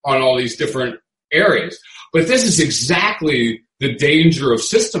light on all these different areas. But this is exactly the danger of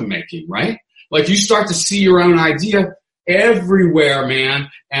system making, right? Like you start to see your own idea everywhere, man,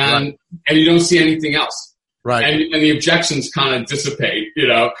 and you don't see anything else. Right. And the objections kind of dissipate,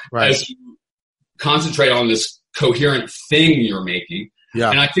 as you concentrate on this coherent thing you're making.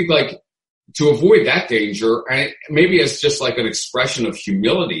 Yeah. And I think like to avoid that danger, maybe it's just like an expression of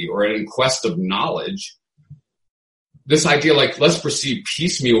humility or an quest of knowledge. This idea, like, let's proceed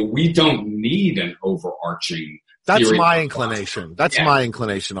piecemeal. We don't need an overarching. That's my inclination. That's my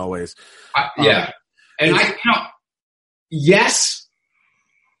inclination always. And yes,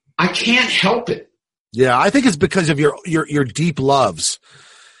 I can't help it. Yeah, I think it's because of your deep loves.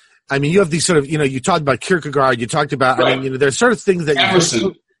 I mean, you have these sort of, you talked about Kierkegaard, you talked about, right. I mean, there's sort of things that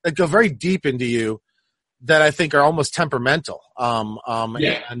Emerson. that go very deep into you that I think are almost temperamental. And I'm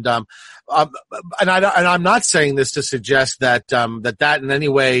not saying this to suggest that that in any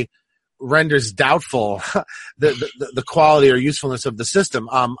way renders doubtful the quality or usefulness of the system,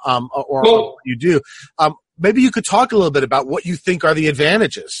 or what you do. Maybe you could talk a little bit about what you think are the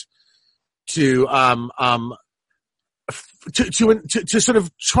advantages to sort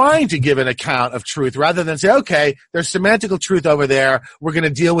of trying to give an account of truth rather than say, okay, there's semantical truth over there. We're going to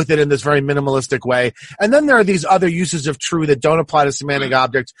deal with it in this very minimalistic way. And then there are these other uses of truth that don't apply to semantic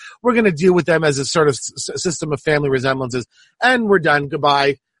objects. We're going to deal with them as a sort of system of family resemblances. And we're done.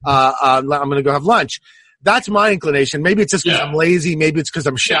 Goodbye. I'm going to go have lunch. That's my inclination. Maybe it's just because I'm lazy. Maybe it's because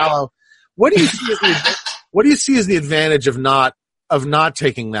I'm shallow. What do you see as the advantage of not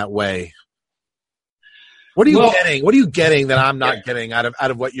taking that way? What are you getting? What are you getting that I'm not getting out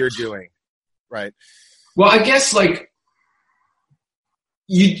of what you're doing? Right. Well, I guess like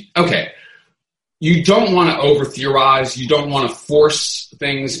you don't want to over theorize. You don't want to force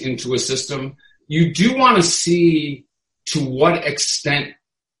things into a system. You do want to see to what extent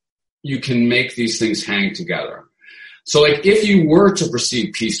you can make these things hang together. So like if you were to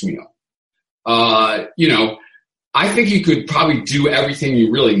proceed piecemeal, I think you could probably do everything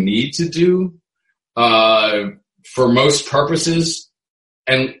you really need to do for most purposes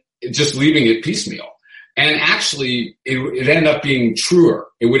and just leaving it piecemeal. And actually, it end up being truer.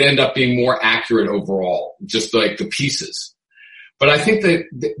 It would end up being more accurate overall, just like the pieces. But I think that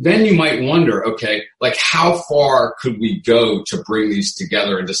then you might wonder, okay, like how far could we go to bring these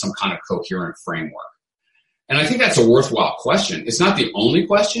together into some kind of coherent framework? And I think that's a worthwhile question. It's not the only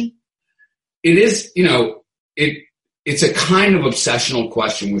question. It is, it's a kind of obsessional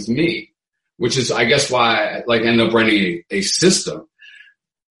question with me, which is, I guess, why I end up running a system.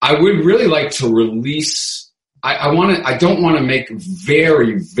 I would really like to release. I don't want to make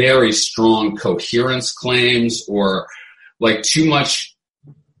very, very strong coherence claims or like too much,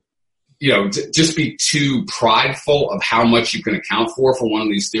 just be too prideful of how much you can account for one of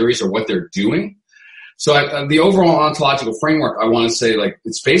these theories or what they're doing. So the overall ontological framework, I want to say, like,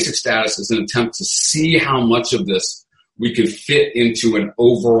 its basic status is an attempt to see how much of this we could fit into an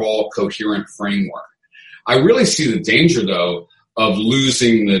overall coherent framework. I really see the danger, though, of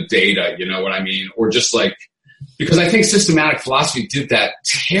losing the data, you know what I mean? Or just like, because I think systematic philosophy did that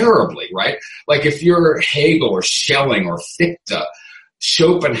terribly, right? Like if you're Hegel or Schelling or Fichte,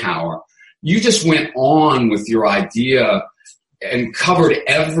 Schopenhauer, you just went on with your idea and covered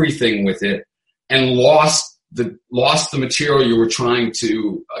everything with it and lost the material you were trying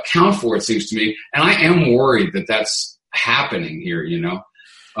to account for, it seems to me. And I am worried that that's happening here,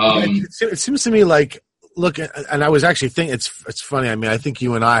 It seems to me like, look, and I was actually thinking, it's funny. I mean, I think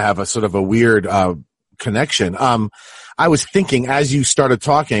you and I have a sort of a weird connection. I was thinking as you started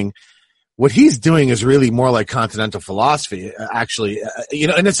talking, what he's doing is really more like continental philosophy, actually,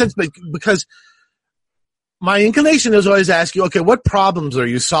 in a sense, because my inclination is always ask you, okay, what problems are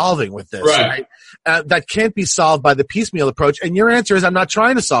you solving with this? Right? That can't be solved by the piecemeal approach. And your answer is, I'm not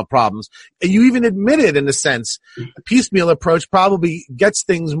trying to solve problems. And you even admitted, in a sense, the piecemeal approach probably gets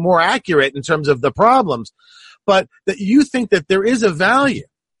things more accurate in terms of the problems. But that you think that there is a value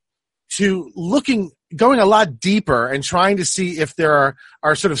to going a lot deeper and trying to see if there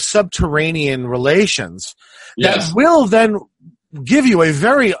are sort of subterranean relations that will then give you a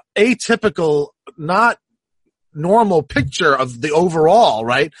very atypical, not normal picture of the overall,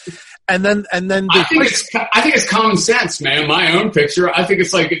 right? And then I think it's common sense, man. My own picture. I think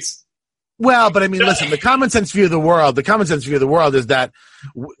it's well, but I mean, listen, the common sense view of the world is that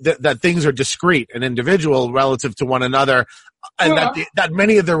things are discrete and individual relative to one another, and that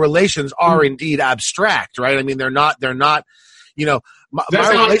many of their relations are indeed abstract, right? I mean, they're not, my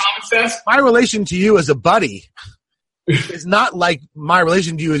relation to you as a buddy is not like my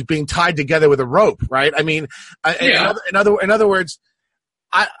relation to you as being tied together with a rope, right? I mean, in other words,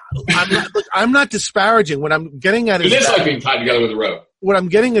 I'm not disparaging. What I'm getting at is it is like being tied together with a rope. What I'm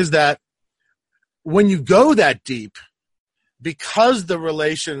getting is that when you go that deep, because the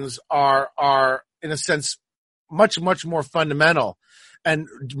relations are in a sense much more fundamental and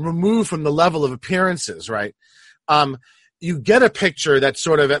removed from the level of appearances, right? You get a picture that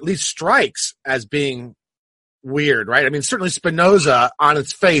sort of at least strikes as being weird, right? I mean, certainly Spinoza on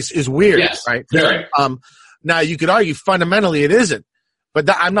its face is weird, yes, right? Very. Now you could argue fundamentally it isn't, but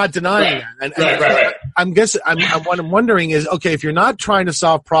I'm not denying that. Right. What I'm wondering is, okay, if you're not trying to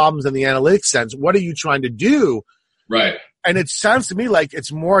solve problems in the analytic sense, what are you trying to do? Right. And it sounds to me like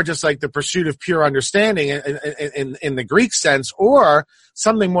it's more just like the pursuit of pure understanding in the Greek sense, or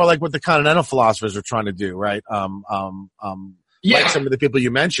something more like what the continental philosophers are trying to do, right? Like some of the people you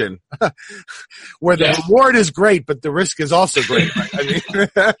mentioned, where the reward is great, but the risk is also great. Right? I mean,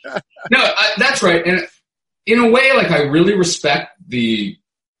 no, that's right. And in a way, like, I really respect the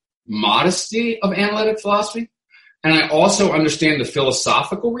modesty of analytic philosophy, and I also understand the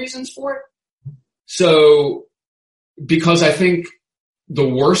philosophical reasons for it. So, because I think the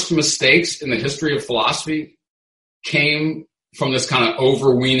worst mistakes in the history of philosophy came from this kind of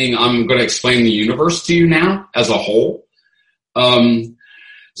overweening, I'm going to explain the universe to you now as a whole.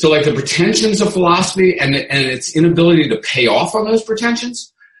 So like the pretensions of philosophy and its inability to pay off on those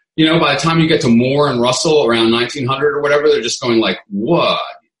pretensions, you know, by the time you get to Moore and Russell around 1900 or whatever, they're just going like, what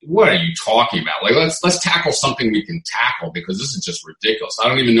are you talking about? Like, let's tackle something we can tackle, because this is just ridiculous. I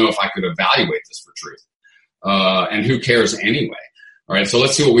don't even know if I could evaluate this for truth. And who cares anyway? All right. So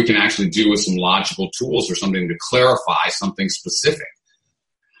let's see what we can actually do with some logical tools or something to clarify something specific.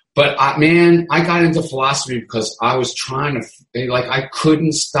 But I got into philosophy because I was trying to, I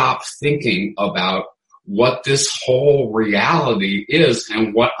couldn't stop thinking about what this whole reality is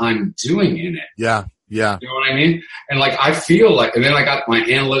and what I'm doing in it. Yeah. You know what I mean? And like, I feel like, and then I got my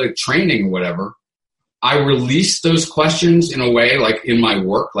analytic training or whatever. I released those questions in a way, like in my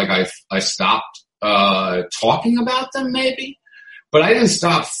work, like I stopped, talking about them maybe, but I didn't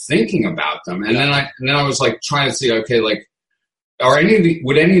stop thinking about them. And then I was like trying to see, okay, like,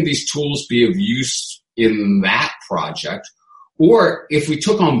 would any of these tools be of use in that project? Or if we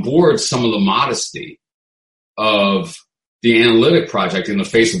took on board some of the modesty of the analytic project in the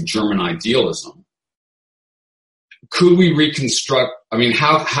face of German idealism, could we reconstruct,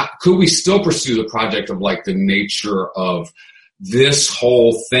 how could we still pursue the project of like the nature of this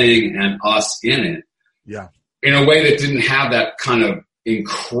whole thing and us in it? Yeah. In a way that didn't have that kind of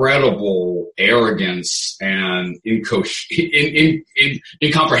incredible arrogance and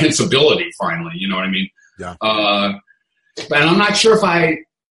incomprehensibility finally, you know what I mean? Yeah. And I'm not sure if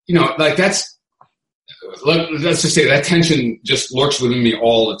let's just say that tension just lurks within me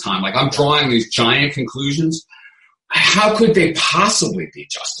all the time. Like, I'm drawing these giant conclusions. How could they possibly be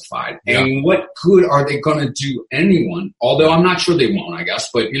justified? Yeah. And what good are they going to do anyone? Although I'm not sure they won't, I guess,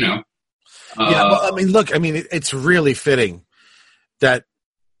 but you know. It's really fitting that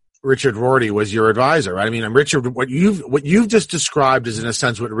Richard Rorty was your advisor, right? Richard, what you've just described is in a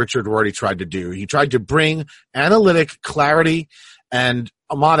sense what Richard Rorty tried to do. He tried to bring analytic clarity and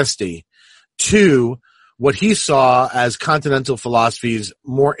modesty to what he saw as continental philosophy's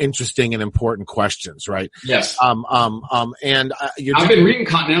more interesting and important questions, right? Yes. And I've been reading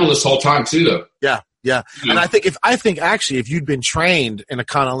Continental this whole time too, though. Yeah. And I think if you'd been trained in a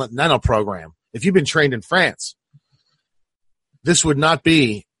continental program, if you'd been trained in France, this would not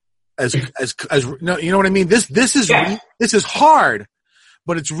be as no, you know what I mean? This is hard,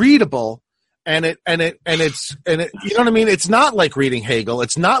 but it's readable, and it's you know what I mean? It's not like reading Hegel.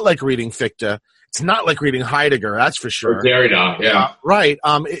 It's not like reading Fichte. It's not like reading Heidegger. That's for sure. Or Derrida, yeah. Right.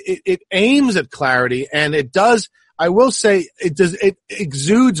 It aims at clarity, and it does. I will say it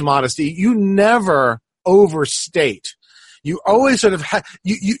exudes modesty. You never overstate. You always sort of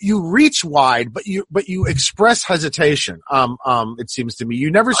you reach wide, but you express hesitation. It seems to me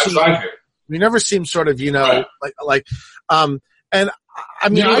you never seem sort of right. Go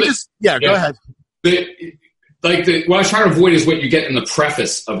ahead. What I was trying to avoid is what you get in the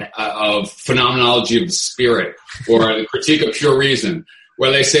preface of Phenomenology of the Spirit or the Critique of Pure Reason, where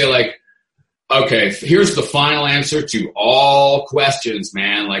they say like, okay, here's the final answer to all questions,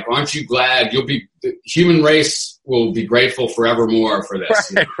 man. Like, aren't you glad the human race will be grateful forevermore for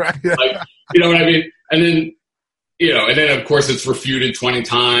this? Right. Like, you know what I mean? And then, of course it's refuted 20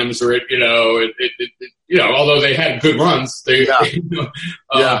 times or although they had good runs, but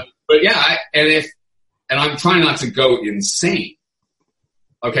yeah. And I'm trying not to go insane.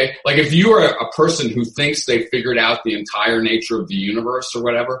 Okay. Like, if you are a person who thinks they figured out the entire nature of the universe or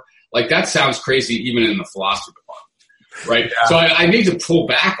whatever, like, that sounds crazy even in the philosophy department. right? Yeah. So I need to pull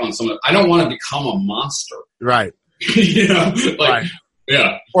back on some of it. I don't want to become a monster. Right. You know, like, Right.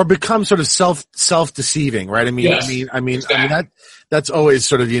 yeah. Or become sort of self-deceiving, right? I mean, Yes, exactly. That's always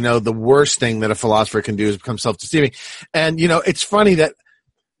sort of, the worst thing that a philosopher can do is become self-deceiving. And, it's funny that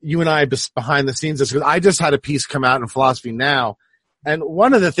you and I behind the scenes, because I just had a piece come out in Philosophy Now. And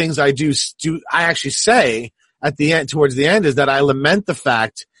one of the things I I actually say at the end, towards the end, is that I lament the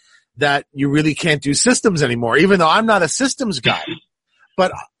fact that you really can't do systems anymore, even though I'm not a systems guy.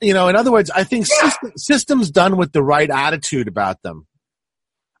 But, in other words, I think systems done with the right attitude about them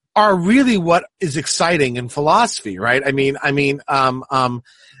are really what is exciting in philosophy, right?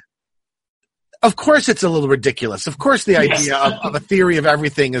 Of course it's a little ridiculous. Of course the idea of a theory of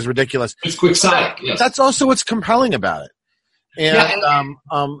everything is ridiculous. It's quixotic. Yes. That's also what's compelling about it. And,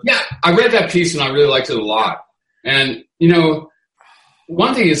 I read that piece and I really liked it a lot. And,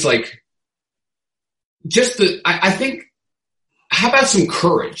 one thing is like, I think, how about some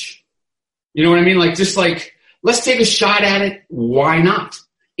courage? You know what I mean? Like, just like, let's take a shot at it. Why not?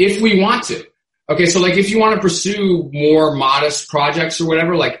 If we want to. Okay, so like if you want to pursue more modest projects or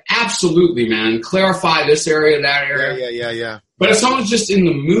whatever, like absolutely, man, clarify this area, that area. Yeah. But if someone's just in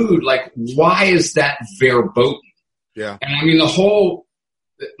the mood, like why is that verboten? Yeah. And I mean the whole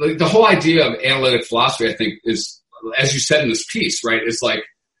idea of analytic philosophy, I think, is, as you said in this piece, right? It's like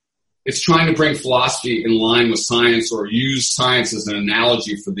it's trying to bring philosophy in line with science, or use science as an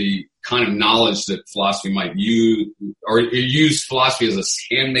analogy for the kind of knowledge that philosophy might use, or use philosophy as a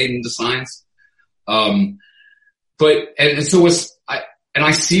handmaiden to science. I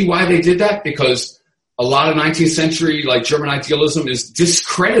see why they did that, because a lot of 19th century, like German idealism is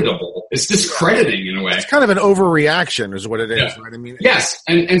discreditable. It's discrediting in a way. It's kind of an overreaction is what it is, yeah. right? I mean, yes.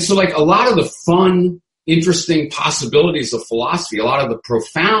 And so like a lot of the fun, interesting possibilities of philosophy, a lot of the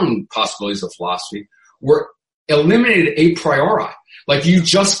profound possibilities of philosophy were eliminated a priori. Like you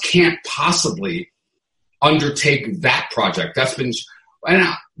just can't possibly undertake that project.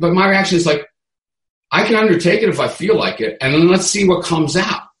 But my reaction is like, I can undertake it if I feel like it, and then let's see what comes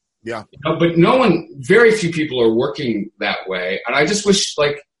out. Yeah. But very few people are working that way. And I just wish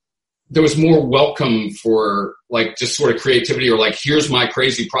like there was more welcome for like just sort of creativity, or like, here's my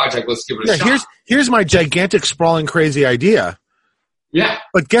crazy project. Let's give it a shot. Here's my gigantic, sprawling, crazy idea. Yeah.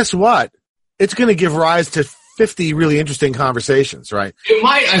 But guess what? It's going to give rise to 50 really interesting conversations, right? It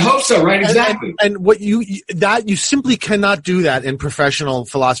might. I hope so, right? Exactly. And what you simply cannot do that in professional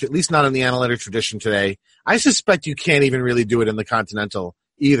philosophy, at least not in the analytic tradition today. I suspect you can't even really do it in the continental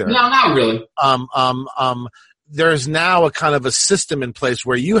either. No, not really. There's now a kind of a system in place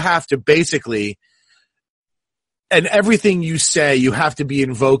where you have to basically, and everything you say, you have to be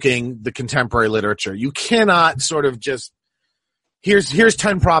invoking the contemporary literature. You cannot sort of just, here's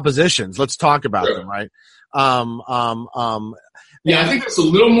 10 propositions. Let's talk about them, right? Yeah, I think there's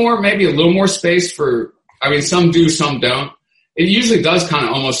maybe a little more space for, some do, some don't. It usually does kind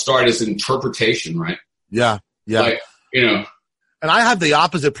of almost start as interpretation, right? Yeah. Like, And I have the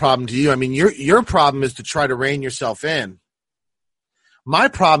opposite problem to you. I mean, your problem is to try to rein yourself in. My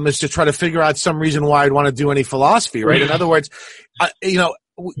problem is to try to figure out some reason why I'd want to do any philosophy, right? In other words,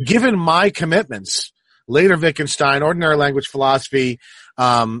 given my commitments, later Wittgenstein, ordinary language philosophy,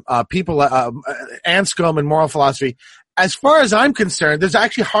 people, Anscombe and moral philosophy, as far as I'm concerned, there's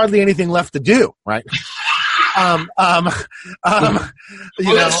actually hardly anything left to do, right? That's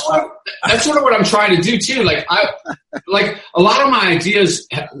sort of what I'm trying to do too. Like a lot of my ideas,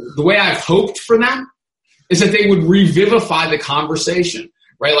 the way I've hoped for them is that they would revivify the conversation,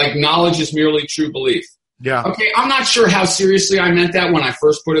 right? Like knowledge is merely true belief. Yeah. Okay. I'm not sure how seriously I meant that when I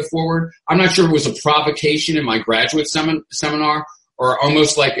first put it forward. I'm not sure if it was a provocation in my graduate seminar or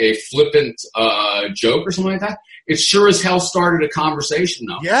almost like a flippant, joke or something like that. It sure as hell started a conversation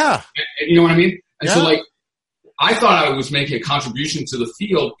though. Yeah. And you know what I mean? And so like, I thought I was making a contribution to the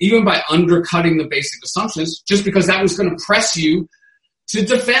field, even by undercutting the basic assumptions, just because that was going to press you to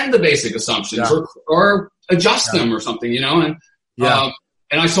defend the basic assumptions or adjust them or something,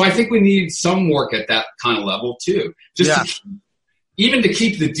 And so I think we need some work at that kind of level too, even to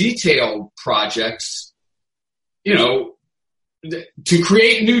keep the detailed projects, to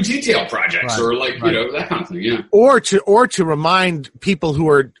create new detail projects or that kind of thing. Yeah. Or to remind people who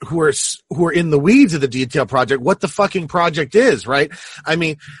are in the weeds of the detail project what the fucking project is, right? I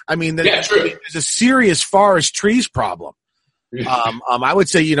mean, there's a serious forest trees problem. I would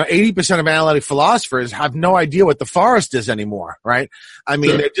say, 80% of analytic philosophers have no idea what the forest is anymore, right? I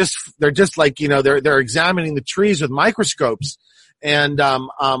mean, they're just like, they're examining the trees with microscopes. And,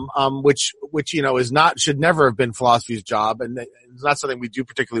 which, should never have been philosophy's job. And it's not something we do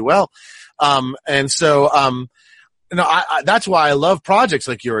particularly well. No, that's why I love projects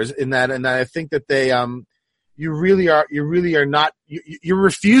like yours. In that I think that they, you really are not. You're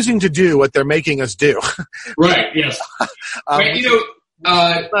refusing to do what they're making us do. Right. Yes.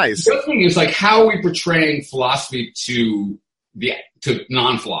 Right, nice. The other thing is like how are we portraying philosophy to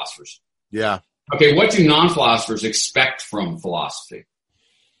non-philosophers? Yeah. Okay. What do non-philosophers expect from philosophy?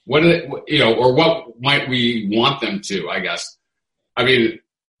 What do they, or what might we want them to? I guess. I mean,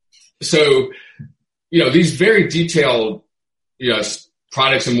 so these very detailed,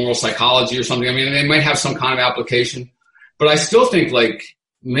 products in moral psychology or something. I mean, they might have some kind of application, but I still think like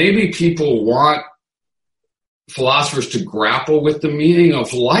maybe people want philosophers to grapple with the meaning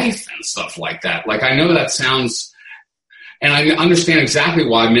of life and stuff like that. Like I know that sounds, and I understand exactly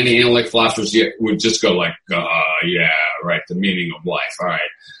why many analytic philosophers would just go like, yeah, right, the meaning of life. All right.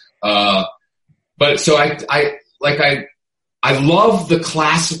 But so I love the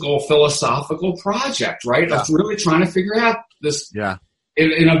classical philosophical project, right? Yeah. Of really trying to figure out this. Yeah.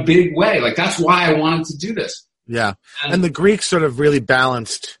 In a big way. Like that's why I wanted to do this. Yeah. And the Greeks sort of really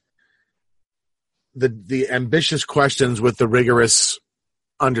balanced the ambitious questions with the rigorous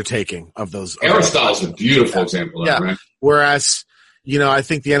undertaking of those. Aristotle's a beautiful example of that, right? Whereas, I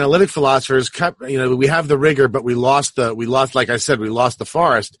think the analytic philosophers kept, we have the rigor, but we lost, like I said, we lost the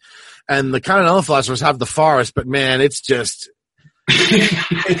forest. And the continental philosophers have the forest, but man, it's just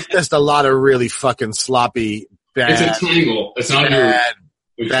a lot of really fucking sloppy, bad. It's a tangle. It's not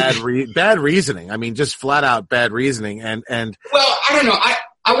bad reasoning. I mean, just flat out bad reasoning. And well, I don't know.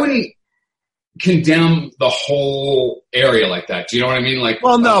 I wouldn't condemn the whole area like that. Do you know what I mean? Like,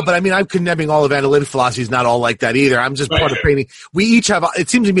 well, no, but I mean, I'm condemning all of analytic philosophy is not all like that either. I'm just part of painting. We each have. It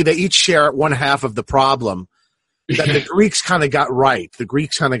seems to me they each share one half of the problem that the Greeks kind of got right. The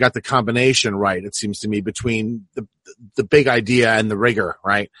Greeks kind of got the combination right. It seems to me between the big idea and the rigor,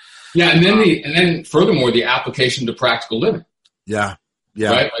 right? Yeah, and then furthermore, the application to practical living. Yeah.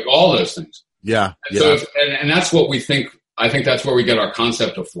 Yeah. Right? Like all those things. Yeah. And so and that's what we think. I think that's where we get our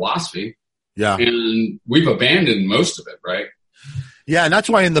concept of philosophy. Yeah. And we've abandoned most of it, right? Yeah. And that's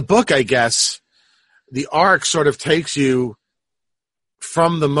why in the book, I guess, the arc sort of takes you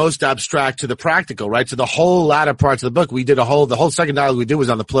from the most abstract to the practical, right? So the whole latter parts of the book, the whole second dialogue we did was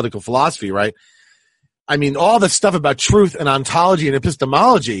on the political philosophy, right? I mean, all the stuff about truth and ontology and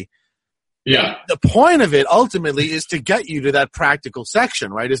epistemology. Yeah. The point of it ultimately is to get you to that practical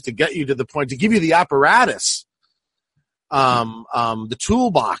section, right? Is to get you to the point, to give you the apparatus, the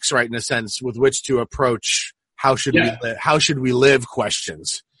toolbox, right, in a sense, with which to approach how should we live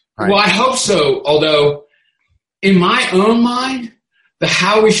questions. Right? Well, I hope so. Although, in my own mind, the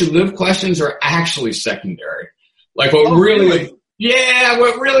how we should live questions are actually secondary. Like what really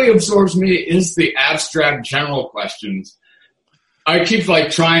absorbs me is the abstract general questions. I keep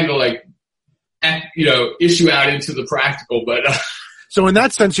trying to issue out into the practical, but so in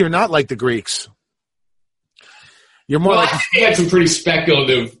that sense, you're not like the Greeks. You're more like they had some pretty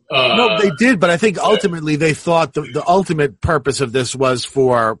speculative. No, they did, but I think ultimately they thought the ultimate purpose of this was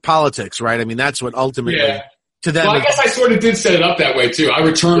for politics, right? I mean, that's what ultimately to them. Well, I guess I sort of did set it up that way too. I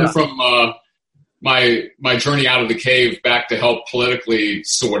returned from my journey out of the cave back to help politically,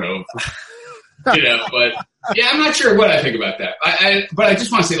 sort of. But yeah, I'm not sure what I think about that. But I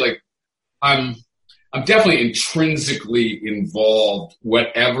just want to say, I'm definitely intrinsically involved,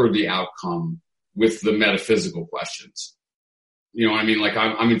 whatever the outcome, with the metaphysical questions. You know what I mean?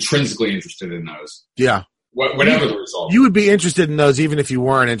 I'm intrinsically interested in those. Yeah. Whatever the result. You would be interested in those even if you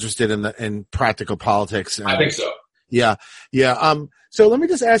weren't interested in practical politics. I think so. Yeah. Yeah. So let me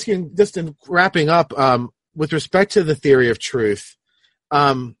just ask you, just in wrapping up, with respect to the theory of truth,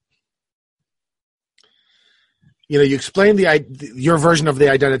 you explained your version of the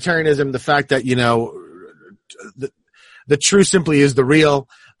identitarianism, the fact that, the true simply is the real.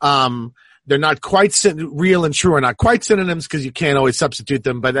 They're not quite real and true are not quite synonyms because you can't always substitute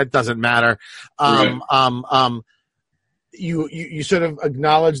them, but that doesn't matter. You sort of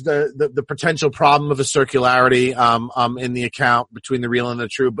acknowledge the potential problem of a circularity in the account between the real and the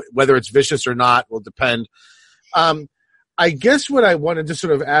true, but whether it's vicious or not will depend. I guess what I wanted to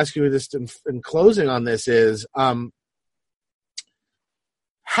sort of ask you just in closing on this is, how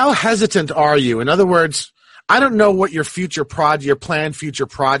hesitant are you? In other words, I don't know what your planned future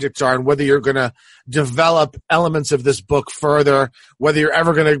projects are and whether you're going to develop elements of this book further, whether you're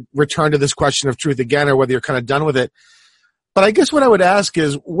ever going to return to this question of truth again, or whether you're kind of done with it. But I guess what I would ask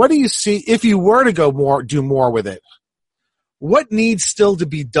is, what do you see if you were to do more with it? What needs still to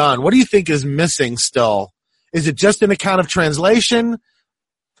be done? What do you think is missing still? Is it just an account of translation?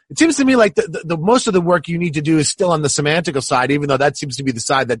 It seems to me like the most of the work you need to do is still on the semantical side, even though that seems to be the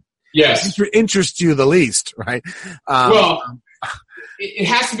side that Yes. interests you the least, right? It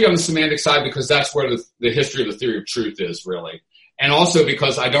has to be on the semantic side because that's where the history of the theory of truth is, really. And also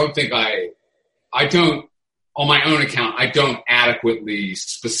because I don't, on my own account, I don't adequately,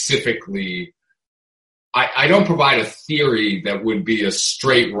 specifically, I don't provide a theory that would be a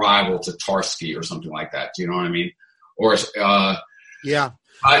straight rival to Tarski or something like that. Do you know what I mean? Or, yeah.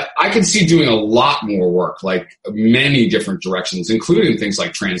 I can see doing a lot more work, like many different directions, including things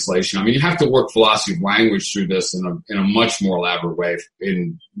like translation. I mean, you have to work philosophy of language through this in a much more elaborate way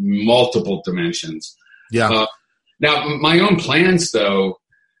in multiple dimensions. Yeah. Now, my own plans, though,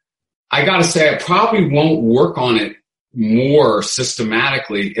 I got to say, I probably won't work on it more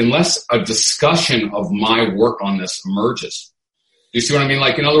systematically unless a discussion of my work on this emerges. Do you see what I mean?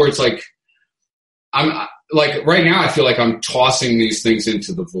 Like, in other words, like, right now I feel like I'm tossing these things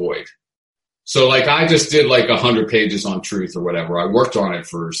into the void. So like I just did like 100 pages on truth or whatever. I worked on it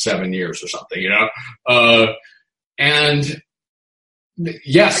for 7 years or something, and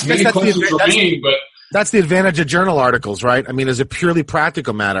yes, many questions remain, but that's the advantage of journal articles, right? I mean, as a purely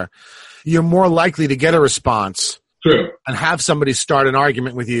practical matter, you're more likely to get a response. True. And have somebody start an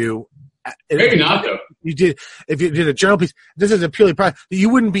argument with you. Maybe not, though. If you did a journal piece, this is a purely private. You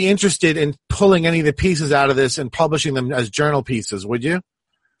wouldn't be interested in pulling any of the pieces out of this and publishing them as journal pieces, would you?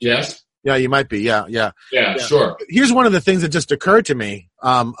 Yes. Yeah, you might be. Yeah. Sure. Here's one of the things that just occurred to me.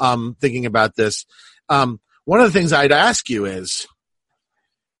 Thinking about this. One of the things I'd ask you is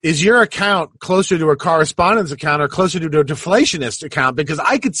your account closer to a correspondence account or closer to a deflationist account? Because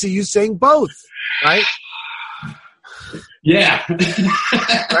I could see you saying both, right? Yeah.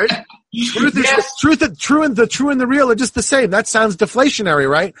 Right? True and the real are just the same. That sounds deflationary,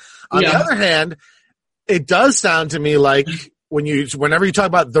 right? On the other hand, it does sound to me like whenever you talk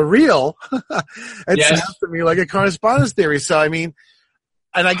about the real, it sounds to me like a correspondence theory. So, I mean,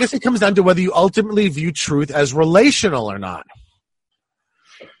 and I guess it comes down to whether you ultimately view truth as relational or not.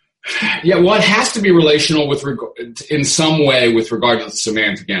 Yeah, well, it has to be relational in some way with regard to the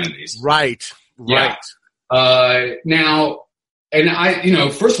semantic entities. Right. Yeah. Now,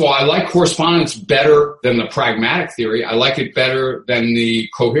 and first of all, I like correspondence better than the pragmatic theory. I like it better than the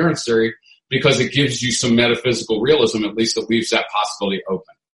coherence theory because it gives you some metaphysical realism. At least it leaves that possibility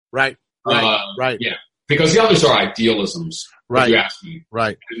open. Right. Yeah. Because the others are idealisms. Right. If you ask me.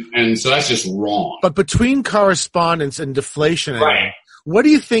 Right. And so that's just wrong. But between correspondence and deflationary, right. What do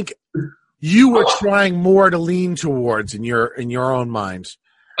you think you were trying more to lean towards in your own mind?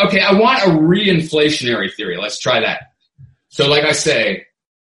 Okay, I want a re-inflationary theory. Let's try that. So like I say,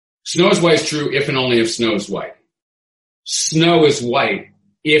 snow is white is true if and only if snow is white. Snow is white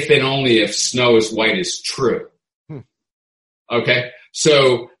if and only if snow is white is true. Okay?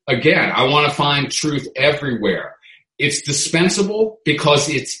 So again, I want to find truth everywhere. It's dispensable because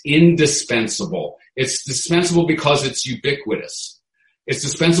it's indispensable. It's dispensable because it's ubiquitous. It's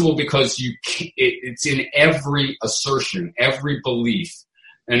dispensable because it's in every assertion, every belief,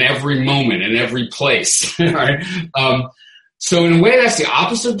 and every moment, and every place. Right? So in a way, that's the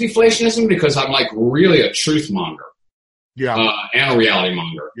opposite of deflationism because I'm like really a truth monger. Yeah. And a reality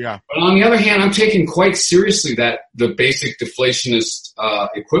monger. Yeah. But on the other hand, I'm taking quite seriously the basic deflationist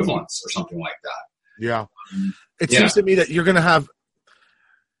equivalence or something like that. Yeah. It seems to me that you're going to have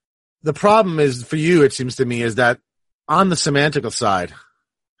the problem is for you, it seems to me, is that on the semantical side,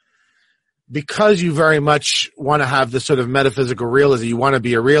 because you very much want to have this sort of metaphysical realism, you want to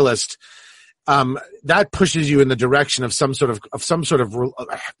be a realist, that pushes you in the direction of some sort of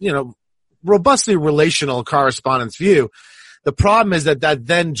robustly relational correspondence view. The problem is that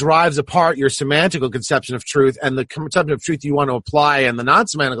then drives apart your semantical conception of truth and the conception of truth you want to apply in the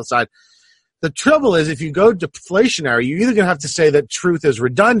non-semantical side. The trouble is if you go deflationary, you're either going to have to say that truth is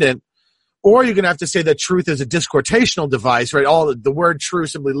redundant, or you're going to have to say that truth is a disquotational device, right? The word true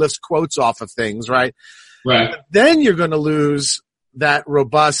simply lifts quotes off of things, right? Right. But then you're going to lose that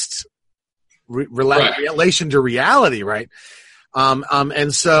robust relation to reality, right?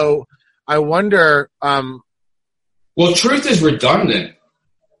 And so I wonder. Well, truth is redundant.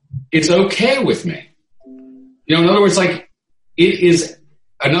 It's okay with me. In other words, like it is.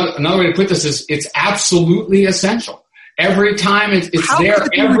 Another way to put this is it's absolutely essential. Every time it's there. How could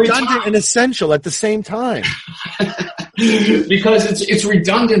it be redundant and essential at the same time? Because it's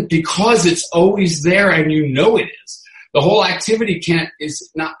redundant because it's always there and you know it is. The whole activity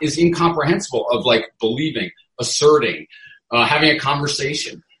is incomprehensible of like believing, asserting, having a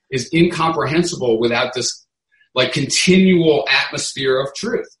conversation is incomprehensible without this like continual atmosphere of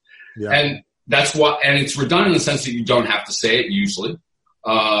truth. Yeah. And that's and it's redundant in the sense that you don't have to say it usually.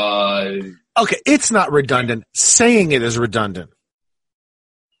 Okay, it's not redundant. Saying it is redundant.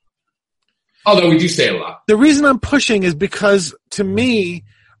 Although we do say a lot. The reason I'm pushing is because, to me,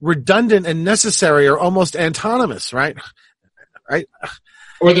 redundant and necessary are almost antonymous, right? Right?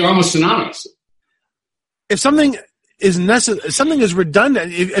 Or they're almost synonymous. If something is something is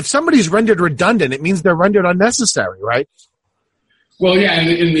redundant, if somebody's rendered redundant, it means they're rendered unnecessary, right? Well, yeah,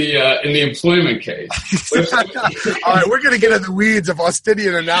 in the employment case. All right, we're going to get into the weeds of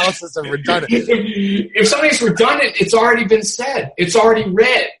Austinian analysis of redundant. If something's redundant, it's already been said. It's already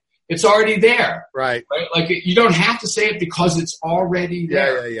read. It's already there. Right. Like, you don't have to say it because it's already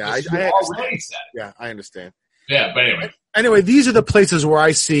there. Yeah. I already said it. Yeah, I understand. Yeah, but anyway. Anyway, these are the places where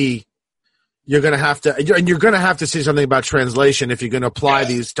I see you're going to have to, and you're going to have to say something about translation if you're going to apply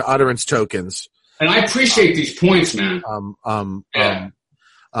these to utterance tokens. And I appreciate these points, man.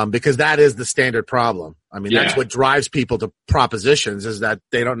 Because that is the standard problem. I mean, that's what drives people to propositions, is that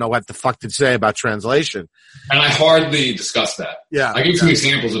they don't know what the fuck to say about translation. And I hardly discuss that. Yeah. I gave some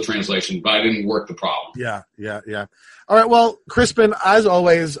examples of translation, but I didn't work the problem. Yeah. All right. Well, Crispin, as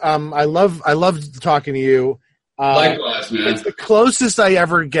always, I love talking to you. Likewise, man. It's the closest I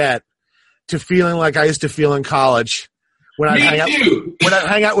ever get to feeling like I used to feel in college when I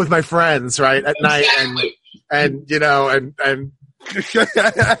hang out with my friends, right, at night, and you know, and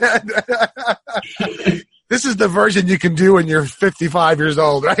this is the version you can do when you're 55 years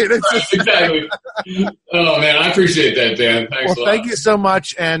old, right? Exactly. Oh man, I appreciate that, Dan. Thanks a lot. Thank you so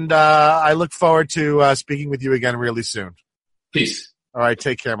much, and I look forward to speaking with you again really soon. Peace. All right,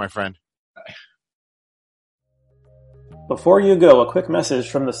 take care, my friend. Bye. Before you go, a quick message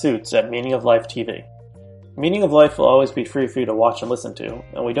from the suits at Meaning of Life TV. Meaning of Life will always be free for you to watch and listen to,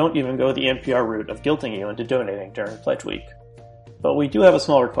 and we don't even go the NPR route of guilting you into donating during Pledge Week. But we do have a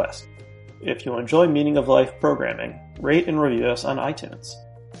small request. If you enjoy Meaning of Life programming, rate and review us on iTunes.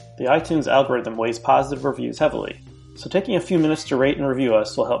 The iTunes algorithm weighs positive reviews heavily, so taking a few minutes to rate and review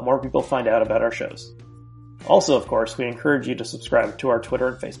us will help more people find out about our shows. Also, of course, we encourage you to subscribe to our Twitter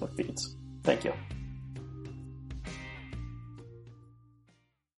and Facebook feeds. Thank you.